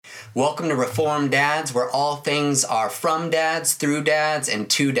Welcome to Reformed Dads, where all things are from dads, through dads, and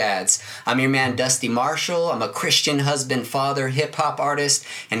to dads. I'm your man, Dusty Marshall. I'm a Christian husband, father, hip-hop artist,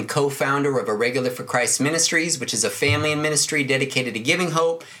 and co-founder of A Regular for Christ Ministries, which is a family and ministry dedicated to giving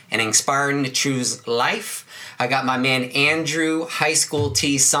hope and inspiring to choose life. I got my man Andrew, High School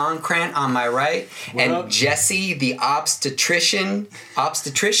T. Songkrant on my right, Jesse, the obstetrician.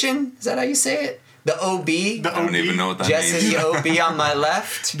 Obstetrician? Is that how you say it? The OB. I don't even know what that Jesse, means. the OB on my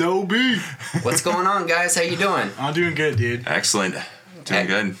left. The OB. What's going on, guys? How you doing? I'm doing good, dude. Excellent. Doing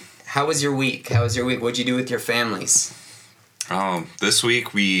good. How was your week? What'd you do with your families? This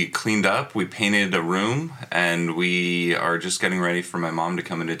week we cleaned up, we painted a room, and we are just getting ready for my mom to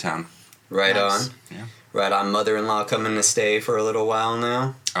come into town. Right Nice. on. Yeah. Right on. Mother-in-law coming to stay for a little while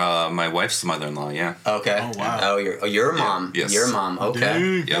now? My wife's mother-in-law, yeah. Okay. Oh, wow. Oh, your mom. Yes. Your mom. Okay.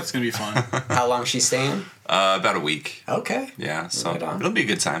 Dude, Yep. that's gonna be fun. How long she staying? About a week. Okay. Yeah, so Right on. it'll be a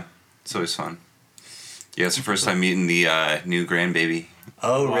good time. It's always fun. Yeah, it's the first time meeting the new grandbaby.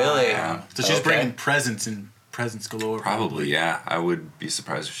 Oh, really? Yeah. So she's Okay. bringing presents galore. Probably, yeah. I would be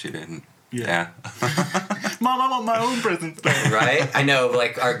surprised if she didn't. Yeah. Mom, I want my own presents. Right? I know,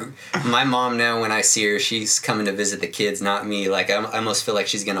 like, my mom now, when I see her, she's coming to visit the kids, not me. Like, I almost feel like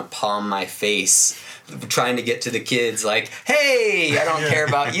she's going to palm my face, trying to get to the kids, like, hey, I don't care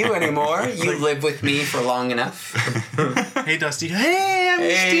about you anymore. You lived with me for long enough. Hey, Dusty. Hey, I'm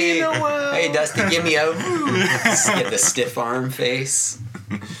Christina. Hey, Dusty, give me a get the stiff arm face.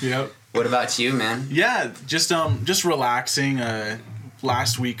 Yep. What about you, man? Yeah, just relaxing.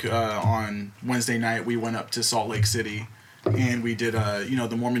 Last week on Wednesday night, we went up to Salt Lake City, and we did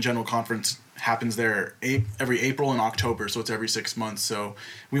the Mormon General Conference happens there every April and October, so it's every 6 months. So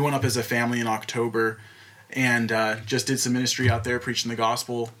we went up as a family in October, and just did some ministry out there preaching the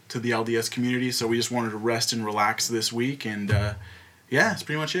gospel to the LDS community. So we just wanted to rest and relax this week, and yeah, that's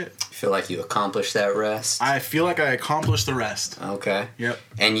pretty much it. I feel like you accomplished that rest. I feel like I accomplished the rest. Okay. Yep.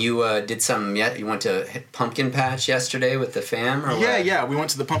 And you did something yet? You went to Pumpkin Patch yesterday with the fam, or what? Yeah. We went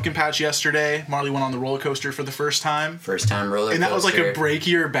to the Pumpkin Patch yesterday. Marley went on the roller coaster for the first time. First time roller coaster. And that was like a break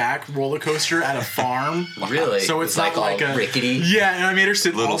your back roller coaster at a farm. Really? So it's like not all like a rickety. Yeah, and I made her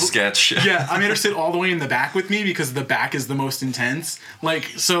sit Little sketch. Yeah, I made her sit all the way in the back with me because the back is the most intense. Like,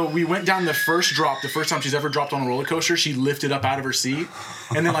 so we went down the first drop, the first time she's ever dropped on a roller coaster. She lifted up out of her seat,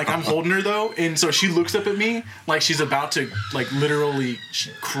 and then like I'm holding her though, and so she looks up at me like she's about to like literally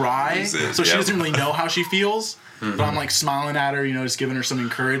cry. So she doesn't really know how she feels. Mm-hmm. But I'm like smiling at her, just giving her some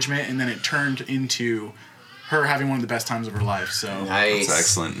encouragement, and then it turned into her having one of the best times of her life. So Nice. That's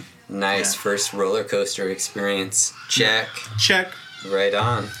excellent. Nice. Yeah. First roller coaster experience. Check. check, Right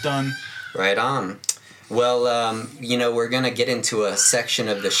on. done. Right on. Well, we're going to get into a section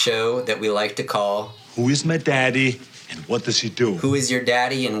of the show that we like to call Who is my daddy and what does he do? Who is your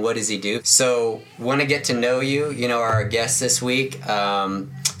daddy and what does he do? So, want to get to know you, our guest this week.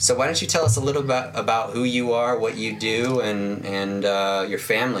 So why don't you tell us a little bit about who you are, what you do, and your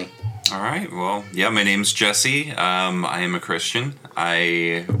family? All right. Well, yeah, my name's Jesse. I am a Christian.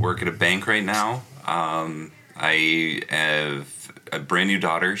 I work at a bank right now. I have a brand new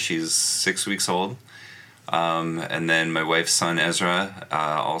daughter. She's 6 weeks old. And then my wife's son, Ezra,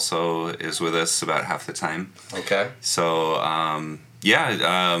 also is with us about half the time. Okay. So,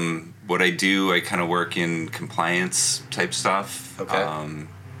 what I do, I kind of work in compliance type stuff. Okay.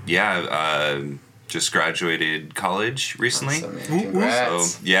 Just graduated college recently. Awesome, man.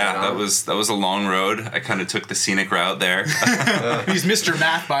 Congrats. So yeah, Right on. that was a long road. I kind of took the scenic route there. He's Mr.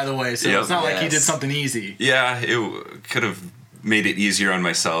 Math, by the way, so Yep. it's not like he Yes. did something easy. Yeah, it could have made it easier on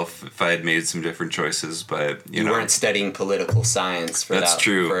myself if I had made some different choices, but You weren't studying political science for That's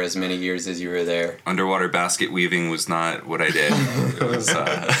true. for as many years as you were there. underwater basket weaving was not what I did. It was,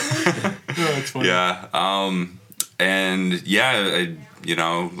 Oh, it's funny. yeah.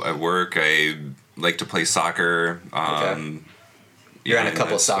 I work. I like to play soccer. You're on a and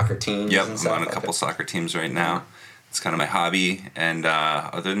couple that's- soccer teams. Yep, and I'm stuff? on a couple Okay. soccer teams right now. It's kind of my hobby, and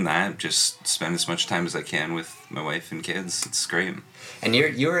other than that, just spend as much time as I can with my wife and kids. It's great. And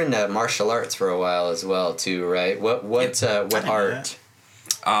you were in martial arts for a while as well, too, right? What didn't know art?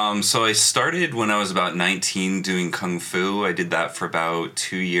 So I started when I was about 19 doing Kung Fu. I did that for about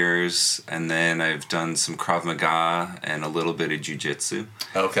 2 years, and then I've done some Krav Maga and a little bit of Jiu-Jitsu.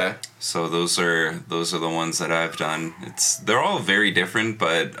 Okay. So those are the ones that I've done. They're all very different,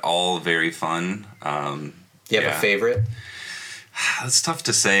 but all very fun. Do you have a favorite? That's tough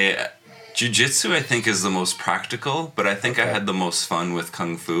to say. Jiu-Jitsu, I think, is the most practical, but I think I had the most fun with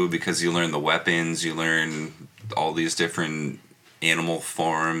Kung Fu because you learn the weapons, you learn all these different animal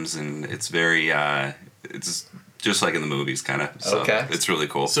forms, and it's very, it's just like in the movies, kind of. So Okay. it's really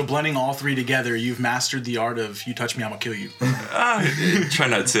cool. So blending all three together, you've mastered the art of "you touch me, I'm gonna kill you." Try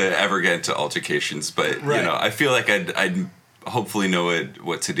not to ever get into altercations, but Right. I feel like I'd hopefully know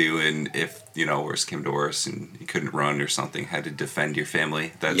what to do, and if worst came to worst and you couldn't run or something, had to defend your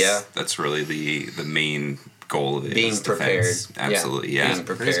family. That's really the main goal of it. Being is prepared. defense. Absolutely, yeah. Being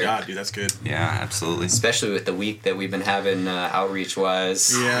Praise prepared. God, dude, that's good. Yeah, absolutely. Especially with the week that we've been having outreach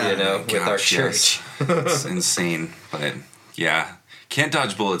wise, Yeah. with our Gosh, church. yes. It's insane, but yeah, can't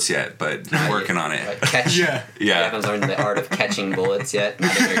dodge bullets yet, but working on it. Like catch. Yeah. You Yeah. haven't learned the art of catching bullets yet.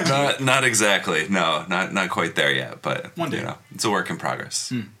 Not in your teeth. Not exactly. No, not quite there yet, but One day. it's a work in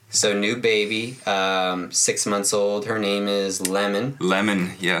progress. So new baby, 6 months old. Her name is Lemon.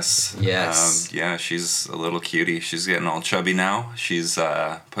 Lemon, yes. Yes. Yeah, she's a little cutie. She's getting all chubby now. She's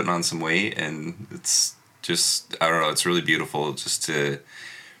putting on some weight, and it's just, I don't know, it's really beautiful just to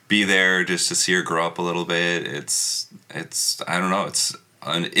be there, just to see her grow up a little bit. It's I don't know, it's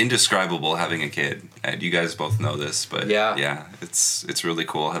indescribable having a kid. And you guys both know this, but Yeah. it's really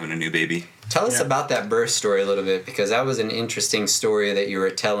cool having a new baby. Tell us Yeah. about that birth story a little bit, because that was an interesting story that you were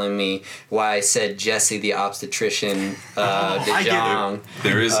telling me. Why I said Jesse the obstetrician, I get it. DeJong.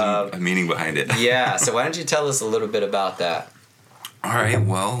 There is a meaning behind it. Yeah, so why don't you tell us a little bit about that? All right,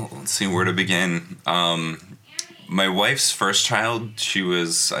 well, let's see where to begin. My wife's first child, she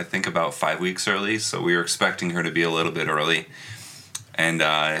was, I think, about 5 weeks early, so we were expecting her to be a little bit early. And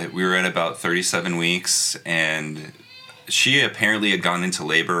we were at about 37 weeks, and she apparently had gone into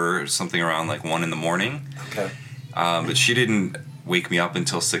labor something around like 1 in the morning. Okay. But she didn't wake me up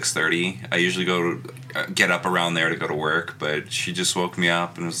until 6:30. I usually get up around there to go to work, but she just woke me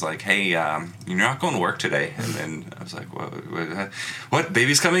up and was like, "Hey, you're not going to work today." And then I was like, "What?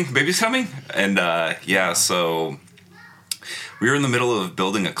 Baby's coming? Baby's coming?" And so we were in the middle of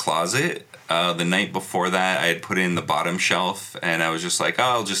building a closet. The night before that, I had put in the bottom shelf, and I was just like, "Oh,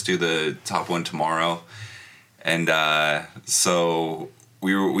 I'll just do the top one tomorrow." And so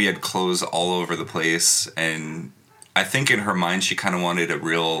we had clothes all over the place, and I think in her mind she kind of wanted a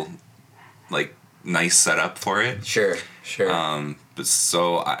real nice setup for it. Sure. But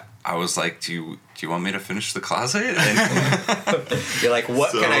so I was like, do you want me to finish the closet? And You're like,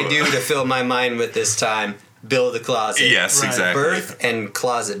 what can I do to fill my mind with this time? Build a closet. yes, Right. exactly. Birth and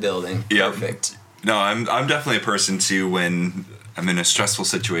closet building. Yep. Perfect. No, I'm definitely a person too. When I'm in a stressful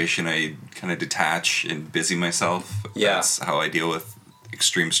situation, I kind of detach and busy myself. Yeah. That's how I deal with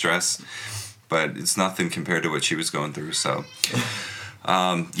extreme stress. But it's nothing compared to what she was going through. So,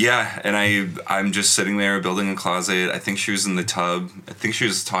 and I'm just sitting there building a closet. I think she was in the tub. I think she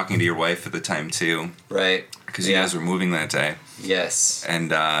was talking to your wife at the time too, Right. because you guys were moving that day. Yes.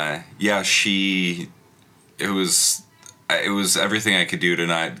 And it was everything I could do to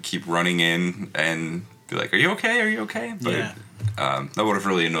not keep running in and be like, "Are you okay? Are you okay?" But Yeah. that would have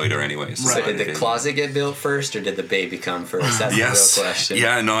really annoyed her anyways. So did the closet get built first, or did the baby come first? That's Yes. the real question.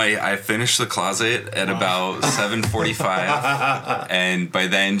 Yeah. No. I finished the closet at about 7:45, and by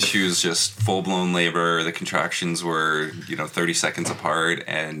then she was just full blown labor. The contractions were 30 seconds apart,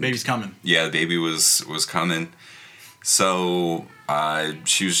 and Baby's coming. yeah, the baby was coming. So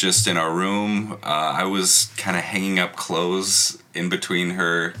she was just in our room. I was kind of hanging up clothes in between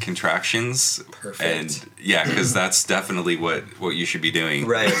her contractions. Perfect. And yeah, because that's definitely what you should be doing.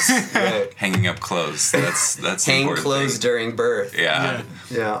 Right. Right. Hanging up clothes. That's the Hang important clothes thing. during birth. Yeah.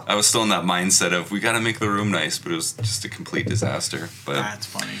 Yeah. I was still in that mindset of we got to make the room nice, but it was just a complete disaster. But That's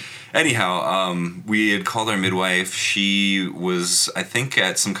funny. anyhow, we had called our midwife. She was, I think,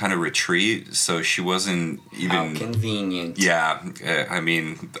 at some kind of retreat, so she wasn't How even. convenient. Yeah, I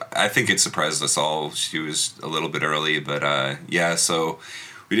mean, I think it surprised us all. She was a little bit early, but so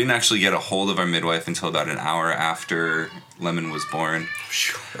we didn't actually get a hold of our midwife until about an hour after Lemon was born.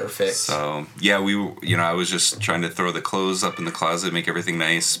 Perfect. So yeah, I was just trying to throw the clothes up in the closet, make everything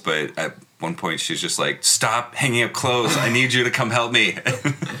nice, but at one point she was just like, "Stop hanging up clothes! I need you to come help me."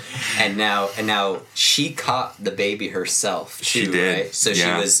 And now she caught the baby herself too, She did, right? So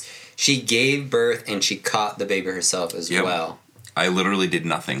yeah. she gave birth and she caught the baby herself as Yep. well. I literally did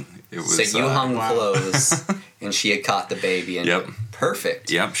nothing. It was. So you hung wow. clothes and she had caught the baby and Yep.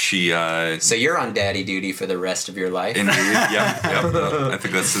 perfect. Yep, she. So you're on daddy duty for the rest of your life. Indeed. Yep. I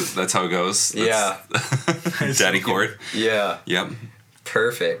think that's how it goes. That's Daddy court. Yeah. Yep.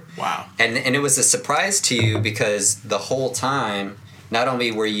 Perfect. Wow. And it was a surprise to you because the whole time, not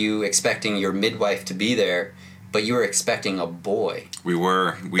only were you expecting your midwife to be there, but you were expecting a boy. We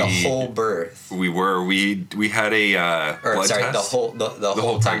were. The whole birth. We were. We had a Or blood sorry, test. the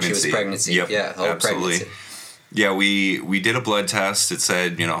whole time she was pregnancy. Yep, Yeah, the whole absolutely. pregnancy. Yeah, we did a blood test. It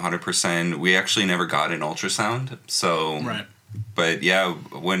said, 100%. We actually never got an ultrasound. So, Right. But yeah,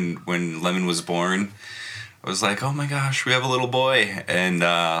 when Lemon was born, I was like, oh my gosh, we have a little boy. And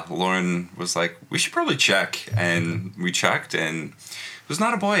Lauren was like, we should probably check. And we checked, and it was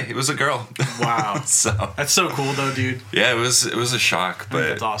not a boy. It was a girl. Wow. So That's so cool, though, dude. yeah, it was a shock, but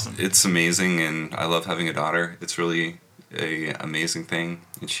That's awesome. It's amazing, and I love having a daughter. It's really a amazing thing,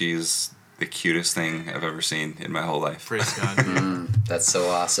 and she's the cutest thing I've ever seen in my whole life. Praise God, dude. That's so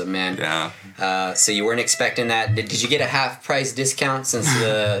awesome, man. Yeah. So you weren't expecting that. Did you get a half price discount since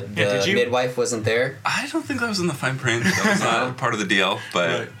the did you? midwife wasn't there? I don't think that was in the fine print. That was not part of the deal, but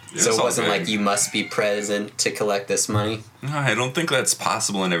Right. So it all wasn't good. like you must be present to collect this money? No, I don't think that's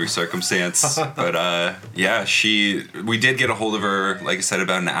possible in every circumstance. But yeah, we did get a hold of her, like I said,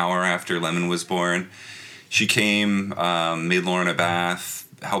 about an hour after Lemon was born. She came, made Lauren a bath,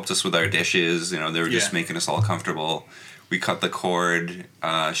 helped us with our dishes. They were just Yeah. making us all comfortable. We cut the cord.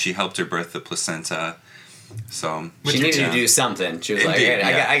 She helped her birth the placenta. So She needed to do something. She was like, Indeed,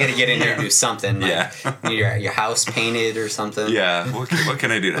 hey, yeah. I got to get in here and do something. Like, Yeah. need your house painted or something. Yeah, what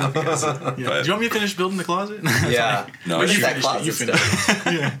can I do to help you guys? Yeah. But Do you want me to finish building the closet? Yeah. No, Where's she that finished it. closet You stuff?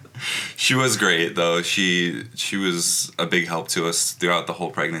 yeah. she was great, though. She was a big help to us throughout the whole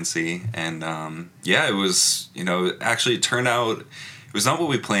pregnancy. And yeah, it was, actually it turned out, it was not what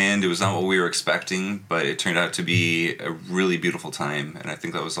we planned. It was not what we were expecting, but it turned out to be a really beautiful time. And I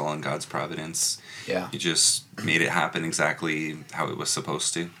think that was all in God's providence. Yeah. He just made it happen exactly how it was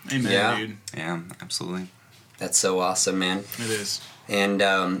supposed to. Amen, Yeah. dude. Yeah, absolutely. That's so awesome, man. It is.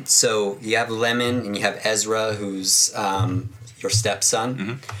 And so you have Lemon and you have Ezra, who's your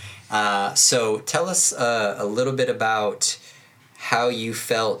stepson. So tell us a little bit about how you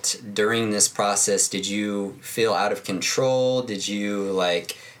felt during this process. Did you feel out of control? Did you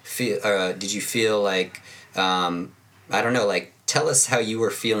feel like I don't know, like tell us how you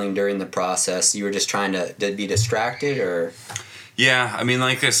were feeling during the process. You were just trying to be distracted, or Yeah, I mean,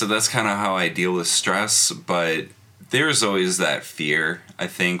 like I said, that's kind of how I deal with stress, but there's always that fear, I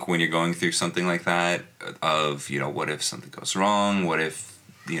think, when you're going through something like that of, what if something goes wrong? What if,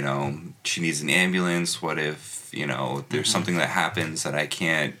 she needs an ambulance? What if, there's something that happens that I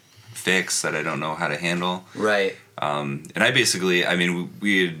can't fix, that I don't know how to handle? right? And I basically,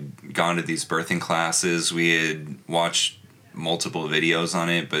 we had gone to these birthing classes, we had watched multiple videos on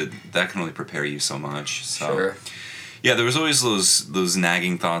it, but that can only prepare you so much. So. Sure. Yeah, there was always those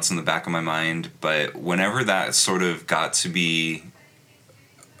nagging thoughts in the back of my mind, but whenever that sort of got to be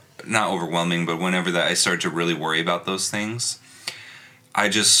not overwhelming, but whenever that I started to really worry about those things, I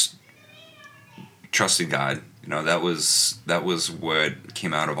just trusted God. That was what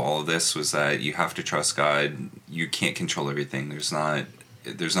came out of all of this, was that you have to trust God. You can't control everything. There's not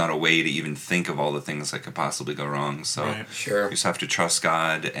a way to even think of all the things that could possibly go wrong. So Right. Sure. you just have to trust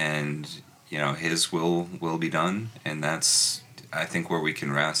God, and His will be done, and that's, I think, where we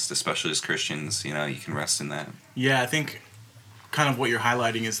can rest, especially as Christians. You can rest in that. Yeah, I think kind of what you're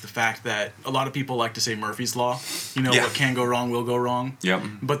highlighting is the fact that a lot of people like to say Murphy's Law. Yeah. What can go wrong will go wrong. Yep,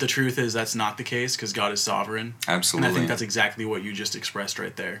 But the truth is that's not the case, because God is sovereign. absolutely. And I think that's exactly what you just expressed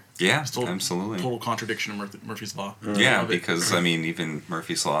right there. Yeah, It's total, absolutely. Total contradiction of Murphy's Law. Yeah, Love it. because even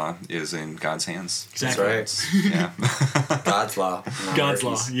Murphy's Law is in God's hands. Exactly. That's right. Yeah, God's law. not God's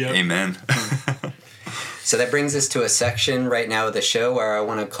Law. Murphy's. Yep. amen. So that brings us to a section right now of the show where I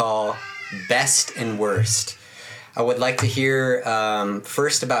want to call Best and Worst. I would like to hear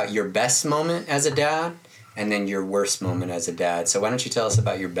first about your best moment as a dad, and then your worst moment as a dad. So why don't you tell us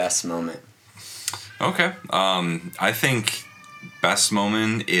about your best moment? Okay. I think best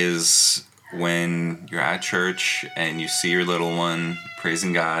moment is when you're at church and you see your little one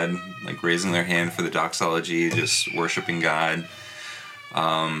praising God, like raising their hand for the doxology, just worshiping God.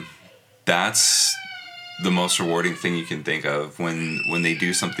 That's the most rewarding thing you can think of, when they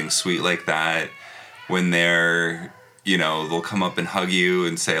do something sweet like that, when they're, they'll come up and hug you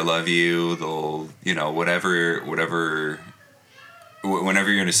and say, I love you. They'll, whenever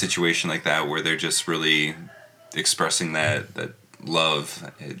you're in a situation like that where they're just really expressing that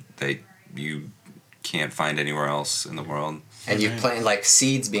love that you can't find anywhere else in the world. And you've planted, like,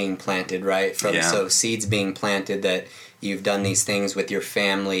 seeds being planted, right? So seeds being planted, that you've done these things with your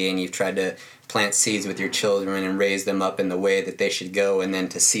family, and you've tried to plant seeds with your children and raise them up in the way that they should go, and then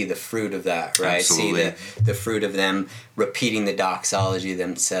to see the fruit of that, right? Absolutely. See the fruit of them repeating the doxology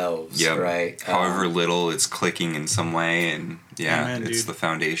themselves, Yep. right? However little it's clicking in some way, and Amen, it's dude. the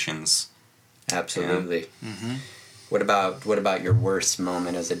foundations. Absolutely. What about your worst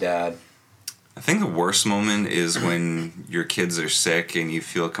moment as a dad? I think the worst moment is when your kids are sick and you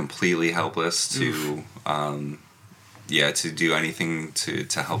feel completely helpless to, to do anything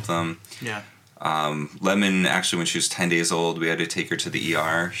to help them. Yeah. Lemon, actually, when she was 10 days old, we had to take her to the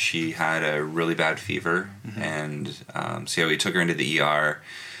ER. She had a really bad fever, and we took her into the ER.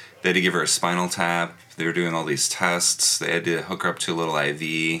 They had to give her a spinal tap. They were doing all these tests. They had to hook her up to a little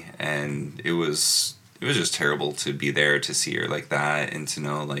IV, and it was just terrible to be there to see her like that and to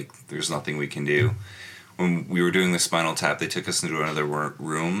know, like, there's nothing we can do. When we were doing the spinal tap, they took us into another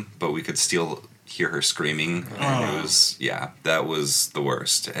room, but we could still hear her screaming. And it was, that was the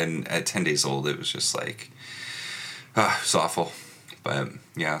worst. And at 10 days old, it was just like, it was awful. But,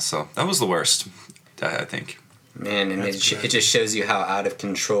 so that was the worst, I think. Man, and it just shows you how out of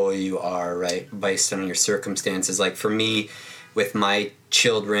control you are, right, based on your circumstances. Like, for me, with my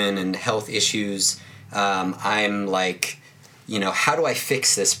children and health issues, I'm like, how do I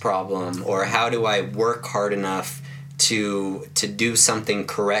fix this problem? Or how do I work hard enough to do something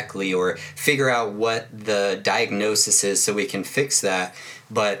correctly, or figure out what the diagnosis is so we can fix that?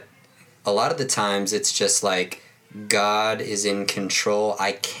 But a lot of the times it's just like, God is in control.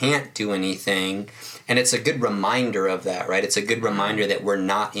 I can't do anything. And it's a good reminder of that, right? It's a good reminder that we're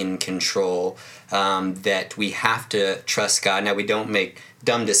not in control, that we have to trust God. Now, we don't make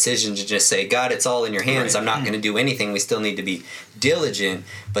dumb decisions and just say, God, it's all in your hands. Right. I'm not going to do anything. We still need to be diligent.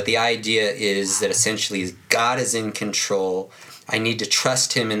 But the idea is that essentially God is in control. I need to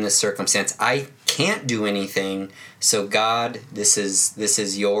trust him in this circumstance. I can't do anything. So God, this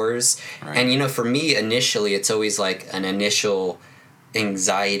is yours. Right. And, for me, initially, it's always like an initial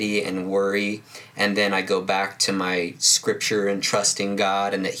anxiety and worry, and then I go back to my scripture and trusting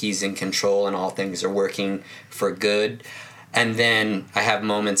God and that he's in control and all things are working for good. And then I have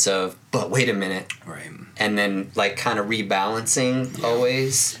moments of, but wait a minute. Right. And then like kind of rebalancing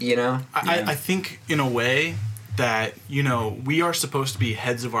always, I think in a way that, we are supposed to be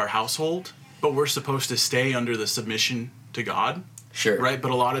heads of our household, but we're supposed to stay under the submission to God. Sure. Right?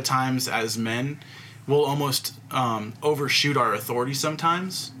 But a lot of times as men, we'll almost overshoot our authority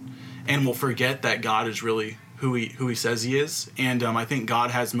sometimes, and we'll forget that God is really who he says he is. And I think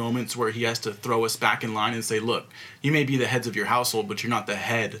God has moments where he has to throw us back in line and say, look, you may be the heads of your household, but you're not the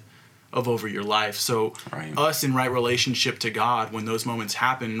head of over your life. So us in right relationship to God, when those moments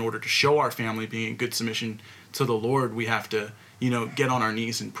happen, in order to show our family being in good submission to the Lord, we have to, get on our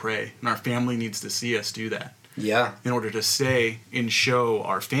knees and pray. And our family needs to see us do that. Yeah. In order to say and show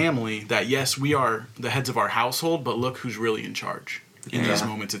our family that, yes, we are the heads of our household, but look who's really in charge. In these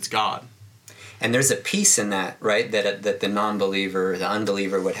moments, it's God. And there's a peace in that, right, that the non-believer, the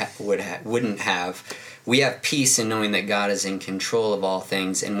unbeliever wouldn't have. We have peace in knowing that God is in control of all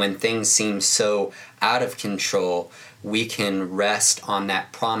things, and when things seem so out of control, we can rest on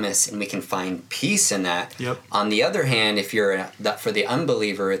that promise and we can find peace in that. Yep. On the other hand, if you're for the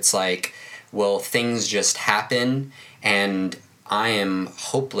unbeliever, it's like, well, things just happen and I am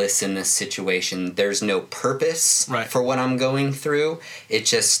hopeless in this situation. There's no purpose for what I'm going through. It's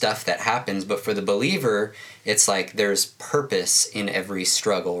just stuff that happens. But for the believer, it's like there's purpose in every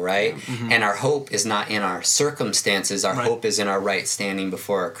struggle, right? Mm-hmm. And our hope is not in our circumstances. Our hope is in our right standing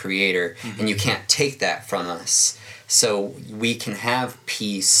before our Creator. Mm-hmm. And you can't take that from us. So we can have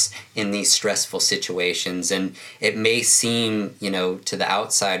peace in these stressful situations. And it may seem, to the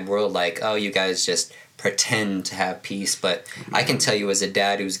outside world like, oh, you guys just pretend to have peace. But I can tell you as a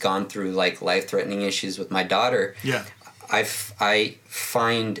dad who's gone through like life-througning issues with my daughter, I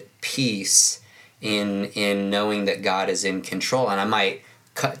find peace in knowing that God is in control. And I might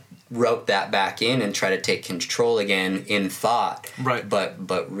rope that back in and try to take control again in thought. Right.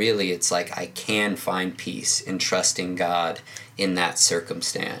 But really it's like I can find peace in trusting God in that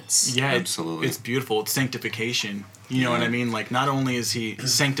circumstance. Yeah, absolutely. It's beautiful. It's sanctification. You know what I mean? Like, not only is he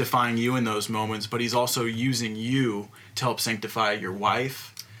sanctifying you in those moments, but he's also using you to help sanctify your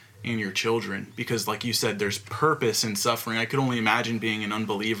wife and your children. Because, like you said, there's purpose in suffering. I could only imagine being an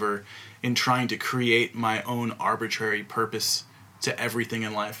unbeliever and trying to create my own arbitrary purpose to everything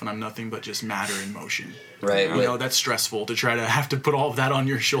in life when I'm nothing but just matter in motion. Right. That's stressful to try to have to put all of that on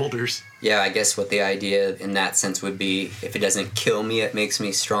your shoulders. Yeah, I guess what the idea in that sense would be, if it doesn't kill me, it makes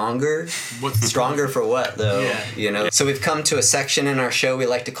me stronger. What's stronger for what, though? Yeah. So we've come to a section in our show we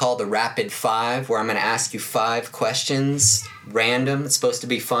like to call the Rapid Five, where I'm going to ask you 5 questions, random. It's supposed to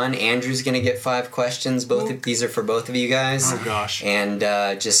be fun. Andrew's going to get 5 questions. These are for both of you guys. Oh, gosh. And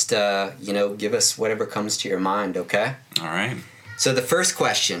just, give us whatever comes to your mind, okay? All right. So the first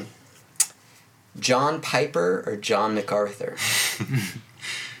question, John Piper or John MacArthur?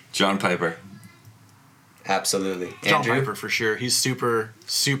 John Piper. Absolutely. John Piper for sure. He's super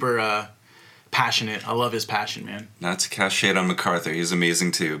passionate. I love his passion, man. Not to cast shade on MacArthur, he's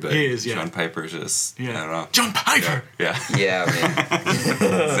amazing too, but He is, yeah. John Piper's just, I don't know. John Piper! Yeah, Yeah, man.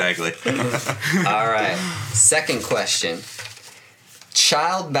 exactly. All right. Second question.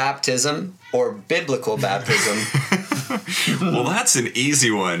 Child baptism or biblical baptism? Well, that's an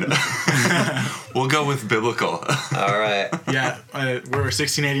easy one. We'll go with biblical. All right. Yeah, we're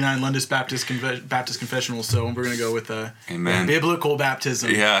 1689 Lundis Baptist Confessional, so we're going to go with Amen. biblical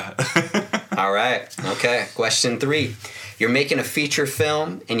baptism. Yeah. All right. Okay. Question 3. You're making a feature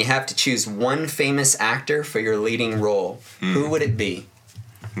film and you have to choose one famous actor for your leading role. Who would it be?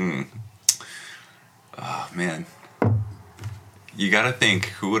 Oh, man. You gotta think,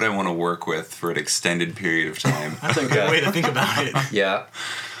 who would I want to work with for an extended period of time? That's a good way to think about it. Yeah.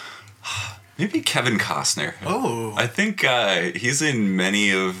 Maybe Kevin Costner. Oh. I think he's in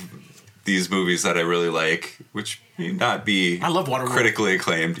many of these movies that I really like, which may not be I love Waterworld. critically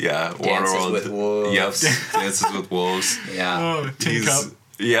acclaimed. Yeah, Dances Waterworld. with Wolves. Yep, Dances with Wolves. Yeah. Oh, Tin Cup.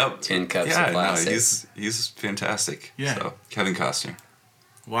 Yep. Tin Cup's Yeah, a classic. no, he's fantastic. Yeah. So, Kevin Costner.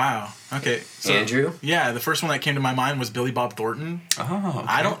 Wow. Okay. So, Andrew? Yeah, the first one that came to my mind was Billy Bob Thornton. Oh, okay.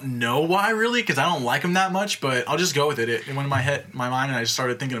 I don't know why really, because I don't like him that much, but I'll just go with it. It went in my mind, and I just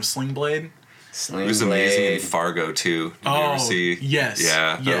started thinking of Sling Blade. Sling He was amazing in Blade. Fargo too. Did you Oh, ever see? yes,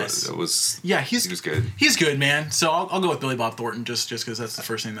 Yeah. yes. That was. Yeah, He was good. He's good, man. So I'll go with Billy Bob Thornton just because that's the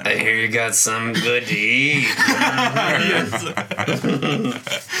first thing that I hear you got some good to eat. Yes.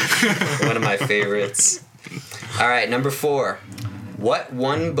 One of my favorites. All right, number 4. What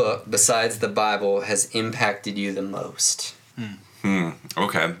one book besides the Bible has impacted you the most?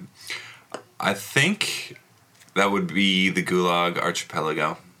 Okay. I think that would be The Gulag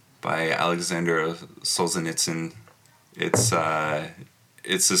Archipelago by Alexander Solzhenitsyn. It's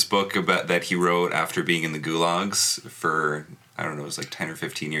this book about that he wrote after being in the gulags for, I don't know, it was like 10 or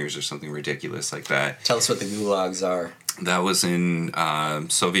 15 years or something ridiculous like that. Tell us what the gulags are. That was in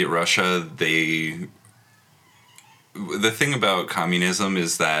Soviet Russia. The thing about communism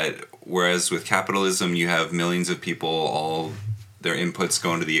is that whereas with capitalism you have millions of people, all their inputs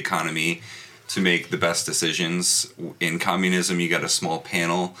go into the economy to make the best decisions, in communism you got a small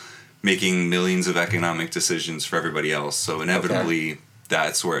panel making millions of economic decisions for everybody else. So inevitably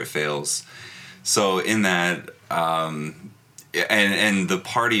that's where it fails. So in that, and the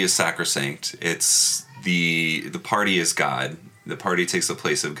party is sacrosanct. It's the party is God. The party takes the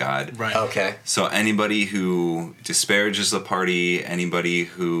place of God. Right. Okay. So anybody who disparages the party, anybody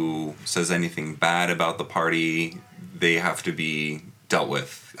who says anything bad about the party, they have to be dealt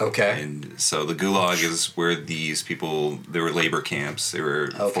with. Okay. And so the Gulag is where these people, they were labor camps. They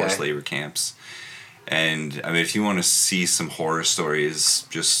were forced labor camps. And I mean, if you want to see some horror stories,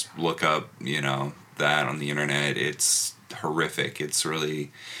 just look up, that on the internet. It's horrific. It's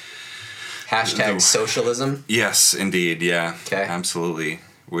really... Hashtag socialism. Yes, indeed. Yeah. Okay. Absolutely.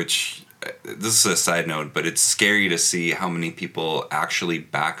 Which, this is a side note, but it's scary to see how many people actually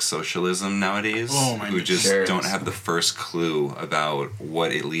back socialism nowadays. Oh, my who just Sure. don't have the first clue about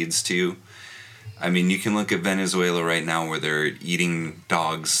what it leads to. I mean, you can look at Venezuela right now where they're eating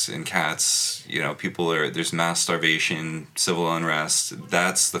dogs and cats. There's mass starvation, civil unrest.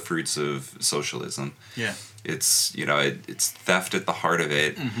 That's the fruits of socialism. Yeah. It's, it's theft at the heart of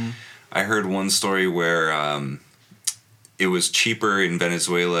it. Mm-hmm. I heard one story where it was cheaper in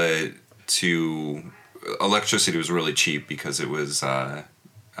Venezuela electricity was really cheap because it was,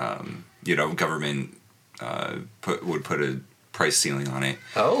 government would put a price ceiling on it.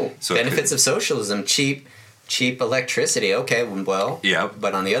 Oh, So benefits of socialism. Cheap electricity. Okay, well. Yeah.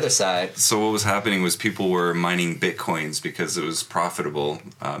 But on the other side. So what was happening was people were mining bitcoins because it was profitable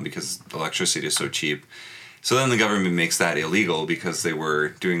because electricity is so cheap. So then the government makes that illegal because they were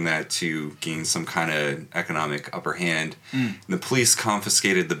doing that to gain some kind of economic upper hand. And the police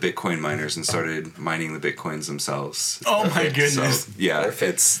confiscated the Bitcoin miners and started mining the Bitcoins themselves. Oh my Perfect. goodness. So, yeah,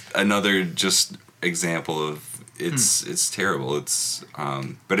 Perfect. it's another just example of it's terrible. It's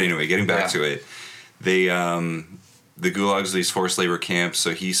but anyway, getting back to it, they the gulags are these forced labor camps.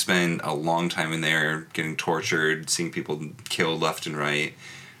 So he spent a long time in there, getting tortured, seeing people killed left and right.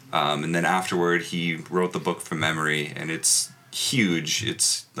 And then afterward, he wrote the book from memory, and it's huge.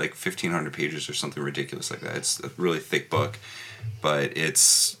 It's like 1,500 pages or something ridiculous like that. It's a really thick book, but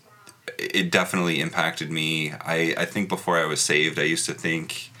it definitely impacted me. I think before I was saved, I used to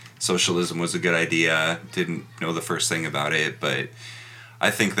think socialism was a good idea. Didn't know the first thing about it, but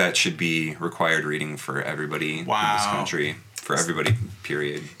I think that should be required reading for everybody in this country. For everybody,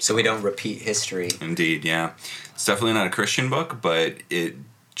 period. So we don't repeat history. Indeed, yeah. It's definitely not a Christian book, but it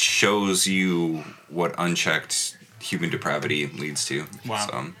shows you what unchecked human depravity leads to. Wow.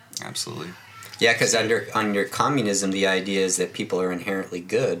 So, absolutely. Yeah, because under communism, the idea is that people are inherently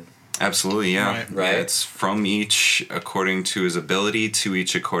good. Absolutely, yeah. Right. Yeah, it's from each according to his ability, to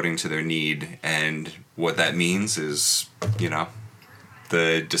each according to their need. And what that means is,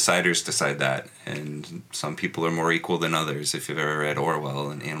 the deciders decide that. And some people are more equal than others. If you've ever read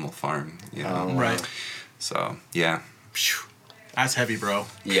Orwell and Animal Farm, Right. So, yeah. Phew. That's heavy, bro.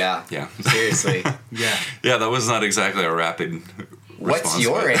 Yeah. Yeah. Seriously. Yeah. Yeah, that was not exactly a rapid What's response,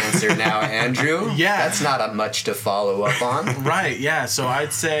 your but- answer now, Andrew? Yeah. That's not much to follow up on. Right, yeah. So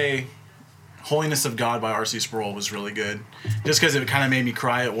I'd say Holiness of God by R.C. Sproul was really good. Just because it kind of made me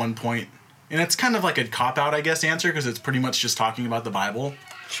cry at one point. And it's kind of like a cop-out, I guess, answer, because it's pretty much just talking about the Bible.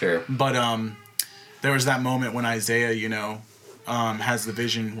 Sure. But there was that moment when Isaiah, has the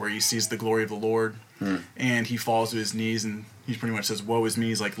vision where he sees the glory of the Lord. And he falls to his knees and he pretty much says, woe is me.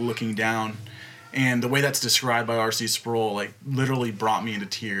 He's like looking down. And the way that's described by R.C. Sproul, like, literally brought me into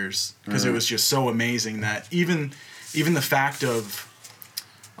tears. Because it was just so amazing that even the fact of,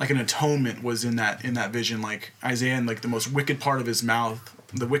 like, an atonement was in that vision. Like, Isaiah, in, like, the most wicked part of his mouth,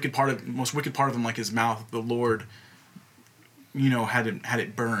 most wicked part of him, like his mouth, the Lord, had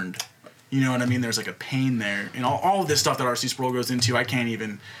it burned. You know what I mean? There's like a pain there. And all of this stuff that R.C. Sproul goes into, I can't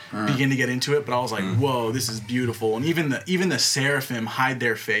even begin to get into it, but I was like, whoa, this is beautiful. And even the seraphim hide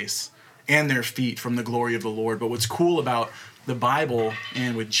their face and their feet from the glory of the Lord. But what's cool about the Bible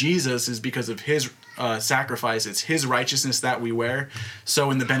and with Jesus is because of his sacrifice, it's his righteousness that we wear.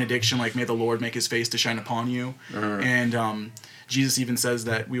 So in the benediction, like, may the Lord make his face to shine upon you. And Jesus even says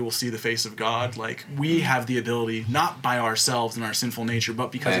that we will see the face of God. Like, we have the ability, not by ourselves and our sinful nature, but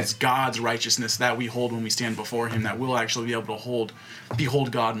because it's God's righteousness that we hold when we stand before him, that we'll actually be able to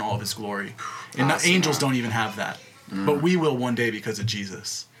behold God in all of his glory. And angels don't even have that. But we will one day because of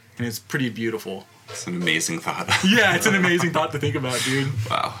Jesus. And it's pretty beautiful. It's an amazing thought. Yeah, it's an amazing thought to think about, dude.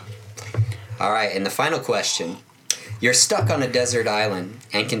 Wow. All right, and the final question. You're stuck on a desert island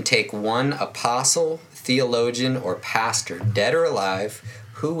and can take one apostle, theologian, or pastor, dead or alive.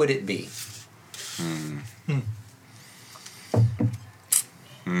 Who would it be?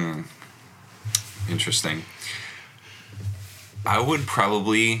 Interesting. I would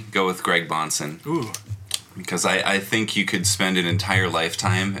probably go with Greg Bonson. Ooh. Because I think you could spend an entire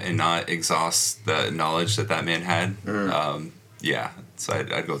lifetime and not exhaust the knowledge that man had. So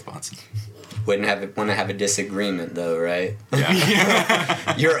I'd go with Bonson. Wouldn't want to have a disagreement, though, right?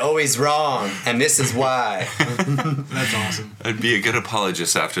 Yeah. You're always wrong, and this is why. That's awesome. I'd be a good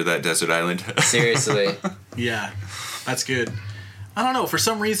apologist after that desert island. Seriously. Yeah, that's good. I don't know, for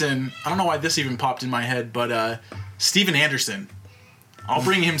some reason, I don't know why this even popped in my head, but Steven Anderson. I'll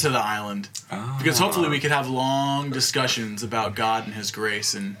bring him to the island. Oh. Because hopefully we could have long discussions about God and his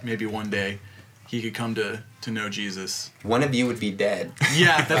grace, and maybe one day he could come to know Jesus. One of you would be dead.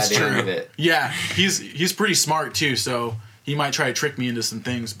 Yeah, that's by the true. end of it. Yeah, he's pretty smart too, so he might try to trick me into some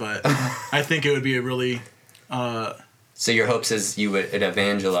things, but I think it would be a really... So your hopes is you would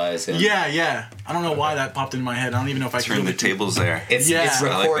evangelize him. Yeah. I don't know why that popped into my head. I don't even know if I Turn can the tables there. It's Yeah. it's I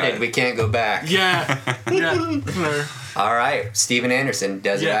like recorded. that. We can't go back. Yeah. All right, Steven Anderson,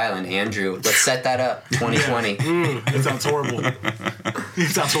 Desert Yeah. Island. Andrew, let's set that up. 2020. It sounds horrible. It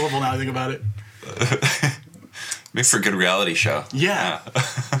sounds horrible now I think about it. Make for a good reality show. Yeah.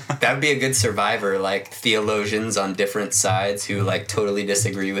 That would be a good Survivor, like theologians on different sides who like totally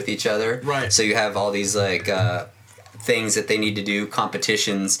disagree with each other. Right. So you have all these like things that they need to do,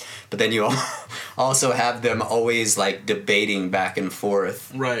 competitions, but then you also have them always like debating back and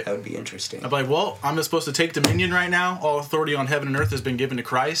forth. Right. That would be interesting. I'd be like, well, I'm supposed to take dominion right now. All authority on heaven and earth has been given to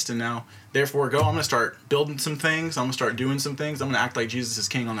Christ, and now, therefore, I'm going to start building some things. I'm going to start doing some things. I'm going to act like Jesus is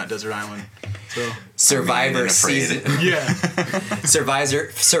king on that desert island. So Survivor afraid. season. yeah.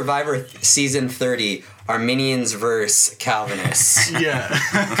 Survivor season 30. Arminians versus Calvinists. Yeah.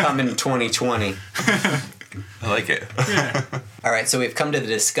 Coming 2020. I like it. Yeah. All right, so we've come to the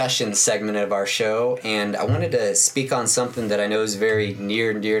discussion segment of our show, and I wanted to speak on something that I know is very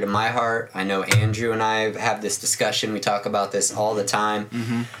near and dear to my heart. I know Andrew and I have this discussion. We talk about this all the time.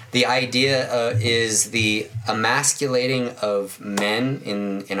 Mm-hmm. The idea is the emasculating of men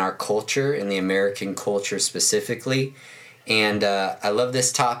in our culture, in the American culture specifically. And I love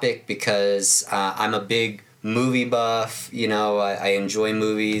this topic because I'm a big movie buff. You know, I enjoy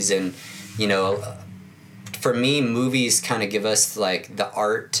movies, and, you know, for me, movies kind of give us like the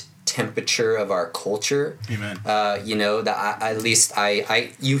art temperature of our culture. Amen. You know, at least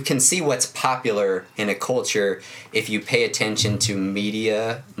you can see what's popular in a culture if you pay attention to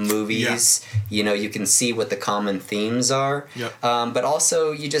media, movies. You know, you can see what the common themes are. Yep. But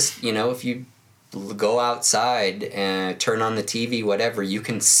also, you just, you know, if you go outside and turn on the TV, whatever, you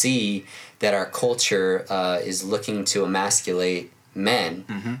can see that our culture is looking to emasculate men,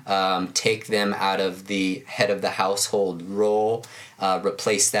 take them out of the head of the household role,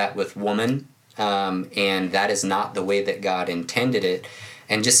 replace that with woman, and that is not the way that God intended it.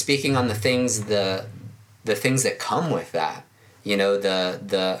 And just speaking on the things that come with that, you know,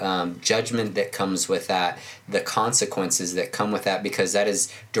 the judgment that comes with that, the consequences that come with that, because that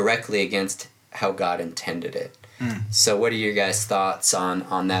is directly against how God intended it. So what are your guys' thoughts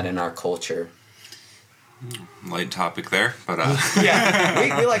on that in our culture? Light topic there, but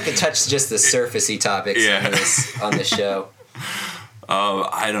Yeah, we like to touch just the surfacey topics on the show.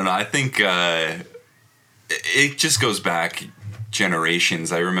 I don't know. I think it just goes back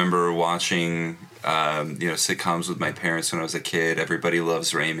generations. I remember watching sitcoms with my parents when I was a kid. Everybody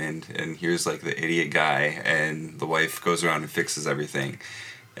Loves Raymond, and here's like the idiot guy, and the wife goes around and fixes everything,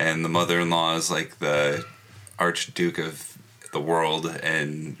 and the mother-in-law is like the Archduke of the world,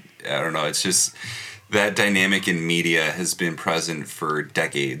 and I don't know. It's just that dynamic in media has been present for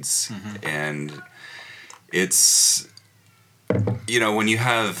decades, and it's, you know, when you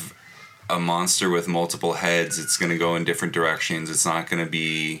have a monster with multiple heads, it's going to go in different directions. It's going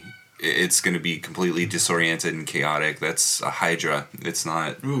to be completely disoriented and chaotic. That's a Hydra. It's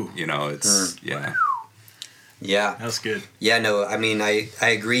not, you know, it's, yeah. Yeah. That's good. Yeah, no, I mean, I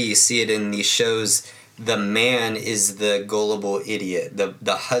agree. You see it in these shows. The man is the gullible idiot.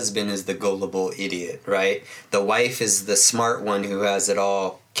 The husband is the gullible idiot, right? The wife is the smart one who has it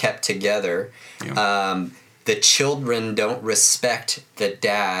all kept together. Yeah. The children don't respect the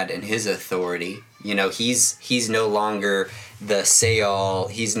dad and his authority. You know, he's no longer the say-all.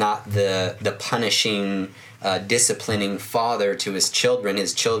 He's not the punishing, disciplining father to his children.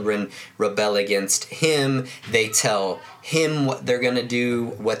 His children rebel against him. They tell him what they're going to do,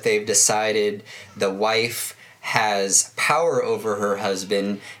 what they've decided. The wife has power over her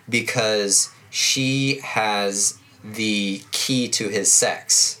husband because she has the key to his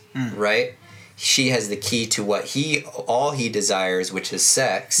sex, right? She has the key to what all he desires, which is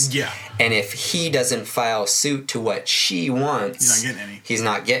sex. Yeah. And if he doesn't file suit to what she wants, he's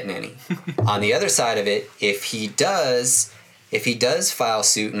not getting any. On the other side of it, if he does file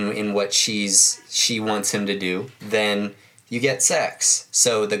suit in what she wants him to do, then you get sex.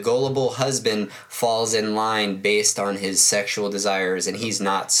 So the gullible husband falls in line based on his sexual desires, and he's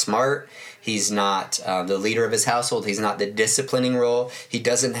not smart. He's not the leader of his household. He's not the disciplining role. He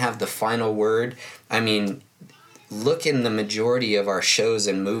doesn't have the final word. I mean, look in the majority of our shows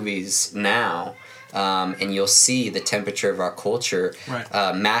and movies now, and you'll see the temperature of our culture.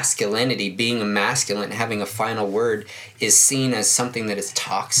 Right. Masculinity, being a masculine, having a final word, is seen as something that is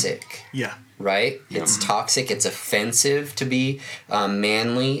toxic. Yeah. Right? Yeah. It's toxic. It's offensive to be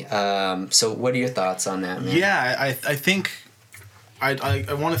manly. So what are your thoughts on that, man? Yeah, I think...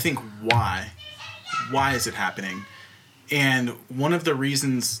 I want to think why. Why is it happening? And one of the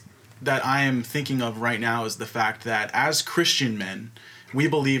reasons that I am thinking of right now is the fact that as Christian men, we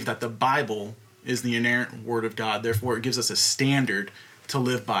believe that the Bible is the inerrant word of God. Therefore, it gives us a standard to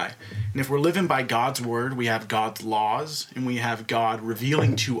live by. And if we're living by God's word, we have God's laws, and we have God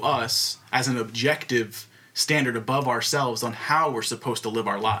revealing to us as an objective standard above ourselves on how we're supposed to live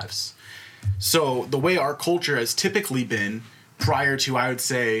our lives. So the way our culture has typically been prior to, I would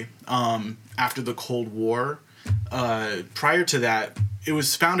say, after the Cold War, prior to that, it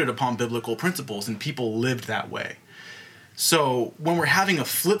was founded upon biblical principles, and people lived that way. So when we're having a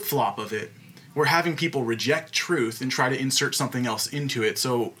flip-flop of it, we're having people reject truth and try to insert something else into it.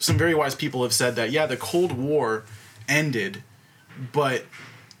 So some very wise people have said that, yeah, the Cold War ended, but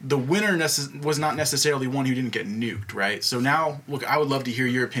the winner was not necessarily one who didn't get nuked, right? So now, look, I would love to hear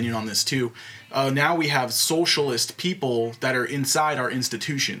your opinion on this too. Now we have socialist people that are inside our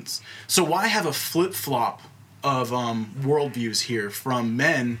institutions. So why have a flip-flop of worldviews here from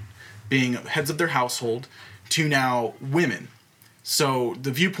men being heads of their household to now women? So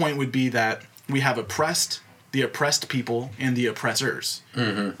the viewpoint would be that we have the oppressed people and the oppressors,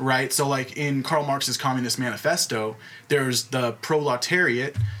 right? So like in Karl Marx's Communist Manifesto, there's the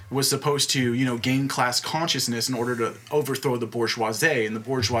proletariat was supposed to, you know, gain class consciousness in order to overthrow the bourgeoisie, and the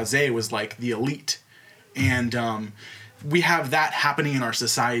bourgeoisie was like the elite. And we have that happening in our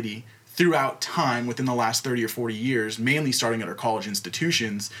society throughout time within the last 30 or 40 years, mainly starting at our college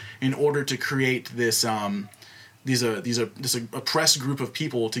institutions, in order to create this this oppressed group of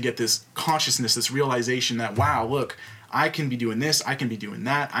people to get this consciousness, this realization that, wow, look, I can be doing this, I can be doing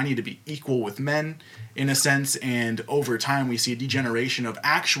that, I need to be equal with men in a sense. And over time we see a degeneration of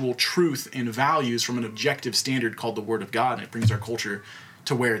actual truth and values from an objective standard called the Word of God, and it brings our culture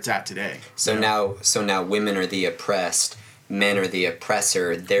to where it's at today. So now women are the oppressed, men are the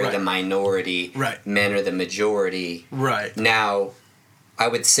oppressor, they're Right. the minority, Right. men are the majority. Right. Now, I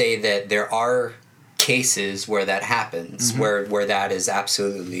would say that there are cases where that happens, where that is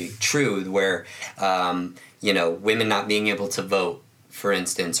absolutely true, where women not being able to vote, for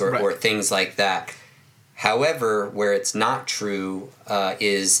instance, or Right. things like that. However, where it's not true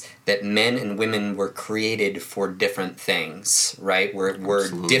is that men and women were created for different things, right? We're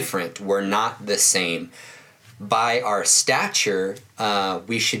Absolutely. different. We're not the same. By our stature,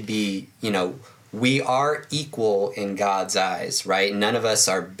 we should be, we are equal in God's eyes, right? None of us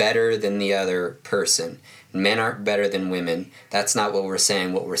are better than the other person. Men aren't better than women. That's not what we're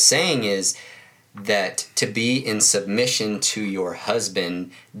saying. What we're saying is that to be in submission to your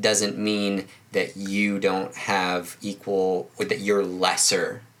husband doesn't mean that you don't have equal, or that you're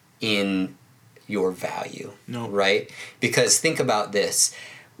lesser in your value. No. Right? Because think about this.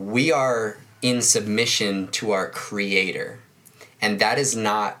 We are in submission to our Creator. And that is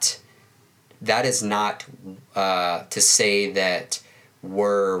not to say that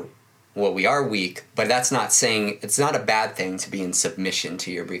we are weak, but that's not saying it's not a bad thing to be in submission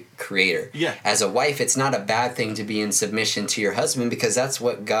to your Creator. Yeah. As a wife, it's not a bad thing to be in submission to your husband because that's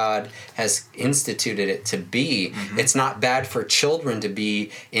what God has instituted it to be. Mm-hmm. It's not bad for children to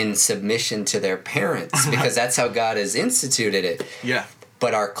be in submission to their parents because that's how God has instituted it. Yeah.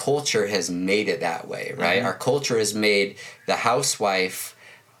 But our culture has made it that way, right? Mm-hmm. Our culture has made the housewife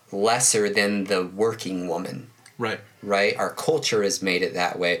lesser than the working woman. Right. Right? Our culture has made it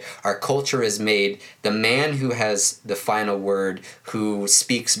that way. Our culture has made the man who has the final word, who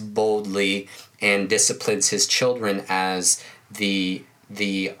speaks boldly and disciplines his children as the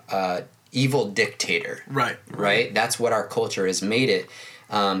evil dictator. Right. Right? That's what our culture has made it.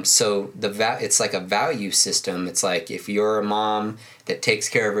 So it's like a value system. It's like if you're a mom that takes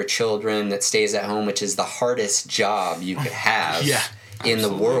care of her children, that stays at home, which is the hardest job you could have Yeah, in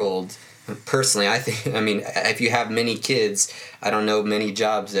the world. Personally, if you have many kids, I don't know many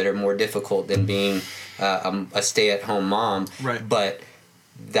jobs that are more difficult than being a stay-at-home mom. Right. But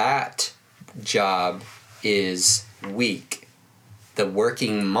that job is weak. The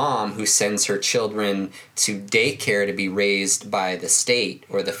working mom who sends her children to daycare to be raised by the state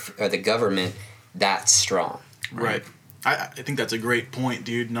or the government, that's strong. Right. I think that's a great point,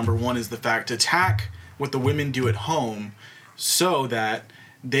 dude. Number one is the fact to attack what the women do at home so that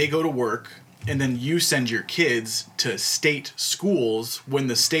they go to work and then you send your kids to state schools when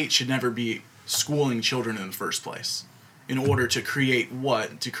the state should never be schooling children in the first place in order to create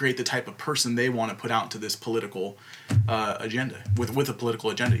what? To create the type of person they want to put out to this political agenda, with a political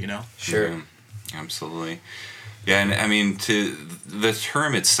agenda, you know? Sure. Yeah, absolutely. Yeah, and I mean, to the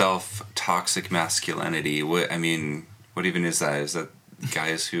term itself, toxic masculinity, what even is that? Is that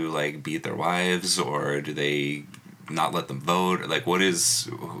guys who like beat their wives, or do they not let them vote? Like, what is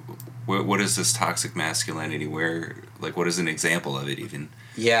this toxic masculinity? What is an example of it even?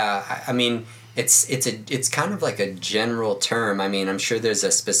 Yeah, I mean, it's kind of like a general term. I mean, I'm sure there's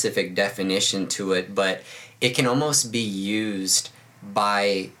a specific definition to it, but it can almost be used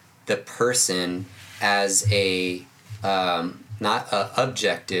by the person as a not a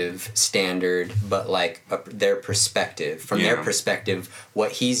objective standard, but like their perspective. From their perspective,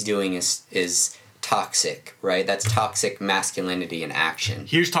 what he's doing is toxic, right? That's toxic masculinity in action.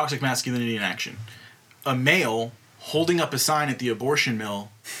 Here's toxic masculinity in action. A male holding up a sign at the abortion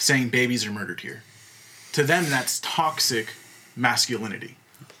mill saying babies are murdered here. To them, that's toxic masculinity.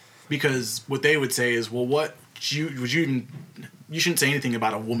 Because what they would say is, well, you shouldn't say anything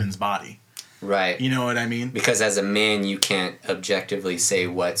about a woman's body. Right. You know what I mean? Because as a man, you can't objectively say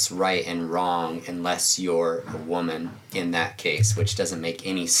what's right and wrong unless you're a woman in that case, which doesn't make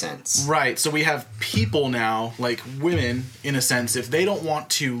any sense. Right. So we have people now, like women, in a sense, if they don't want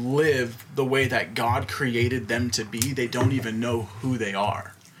to live the way that God created them to be, they don't even know who they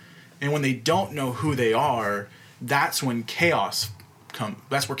are. And when they don't know who they are, that's when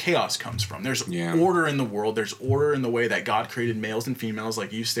that's where chaos comes from. There's order in the world. There's order in the way that God created males and females,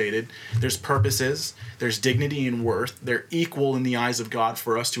 like you stated. There's purposes. There's dignity and worth. They're equal in the eyes of God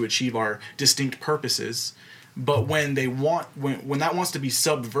for us to achieve our distinct purposes. But when when that wants to be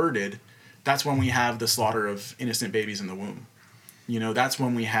subverted, that's when we have the slaughter of innocent babies in the womb. You know, that's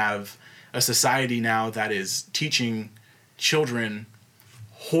when we have a society now that is teaching children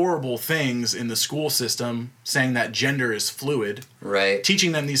horrible things in the school system saying that gender is fluid. Right.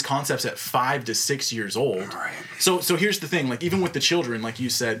 Teaching them these concepts at 5 to 6 years old. Right. So here's the thing, like even with the children, like you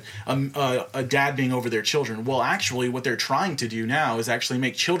said, a dad being over their children. Well, actually, what they're trying to do now is actually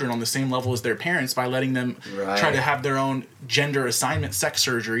make children on the same level as their parents by letting them try to have their own gender assignment sex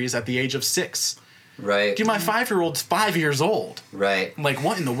surgeries at the age of 6. Right. Dude, my 5-year-old's 5 years old. Right. Like,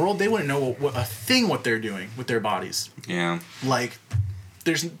 what in the world? They wouldn't know what they're doing with their bodies. Yeah. Like,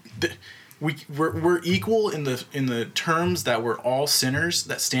 we're equal in the terms that we're all sinners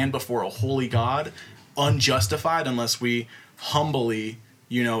that stand before a holy God, unjustified unless we humbly,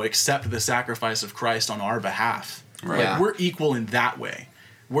 accept the sacrifice of Christ on our behalf. Right. Like, Yeah. we're equal in that way.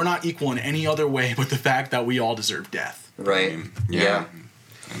 We're not equal in any other way but the fact that we all deserve death. Right. Yeah.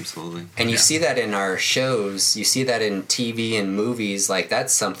 Absolutely. And you see that in our shows, you see that in TV and movies, like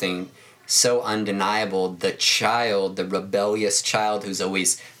that's something so undeniable. The child, the rebellious child who's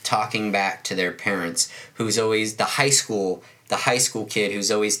always talking back to their parents, who's always the high school kid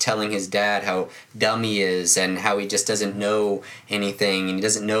who's always telling his dad how dumb he is and how he just doesn't know anything and he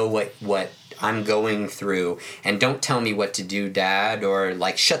doesn't know what I'm going through, and don't tell me what to do, Dad, or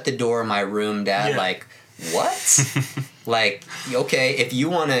like shut the door of my room, Dad. Yeah. Like, what? Like, okay, if you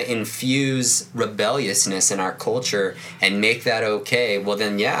want to infuse rebelliousness in our culture and make that okay, well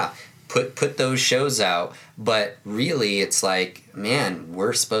then yeah, put those shows out. But really, it's like, man,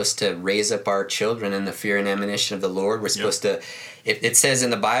 we're supposed to raise up our children in the fear and admonition of the Lord. We're supposed to, it says in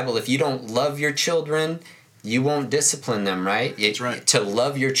the Bible, if you don't love your children, you won't discipline them, right? That's right. To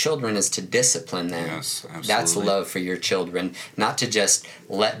love your children is to discipline them. Yes, absolutely. That's love for your children, not to just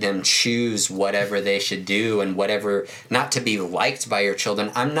let them choose whatever they should do and whatever, not to be liked by your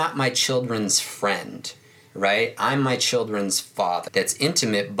children. I'm not my children's friend, right? I'm my children's father. That's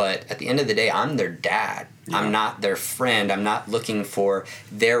intimate, but at the end of the day, I'm their dad. Yeah. I'm not their friend. I'm not looking for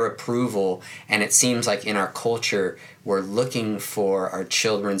their approval. And it seems like in our culture, we're looking for our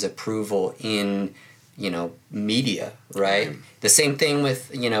children's approval in media, right? The same thing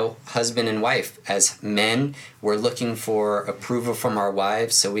with, husband and wife. As men, we're looking for approval from our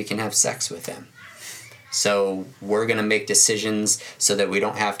wives so we can have sex with them. So we're going to make decisions so that we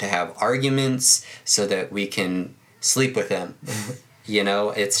don't have to have arguments, so that we can sleep with them.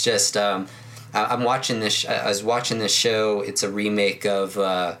 It's just, I'm watching this, I was watching this show. It's a remake of,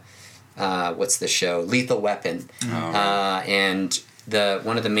 what's the show? Lethal Weapon. And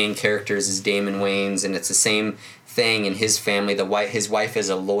one of the main characters is Damon Wayans, and it's the same thing in his family. His wife is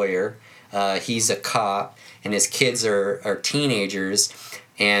a lawyer, he's a cop, and his kids are teenagers,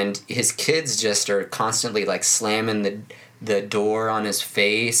 and his kids just are constantly like slamming the door on his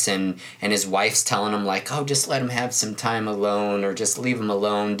face, and his wife's telling him like, oh, just let him have some time alone, or just leave him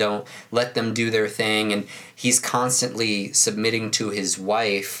alone, don't let them do their thing. And he's constantly submitting to his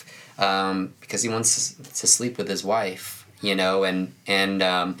wife because he wants to sleep with his wife. Dad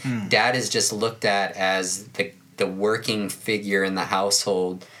is just looked at as the working figure in the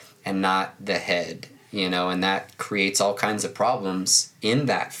household and not the head, and that creates all kinds of problems in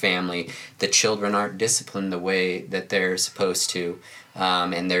that family. The children aren't disciplined the way that they're supposed to,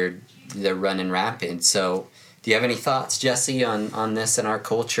 and they're running rapid. So do you have any thoughts, Jesse, on this in our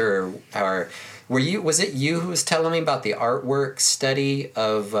culture? Or was it you who was telling me about the artwork study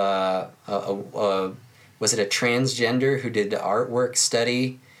of was it a transgender who did the artwork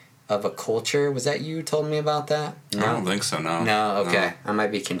study of a culture? Was that you who told me about that? No? I don't think so, no. No, okay. No. I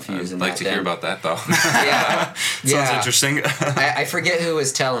might be confused. I'd like to hear about that, though. Yeah. Sounds interesting. I forget who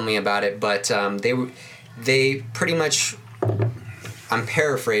was telling me about it, but they pretty much, I'm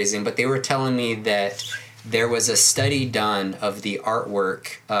paraphrasing, but they were telling me that there was a study done of the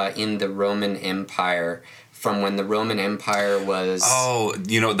artwork in the Roman Empire from when the Roman Empire was... Oh,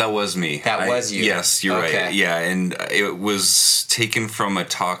 that was me. That was you? Yes, you're okay. right. Yeah, and it was taken from a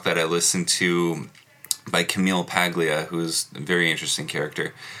talk that I listened to by Camille Paglia, who's a very interesting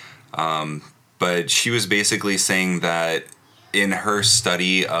character. But she was basically saying that in her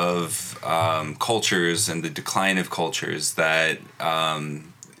study of cultures and the decline of cultures, that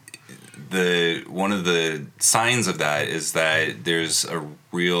one of the signs of that is that there's a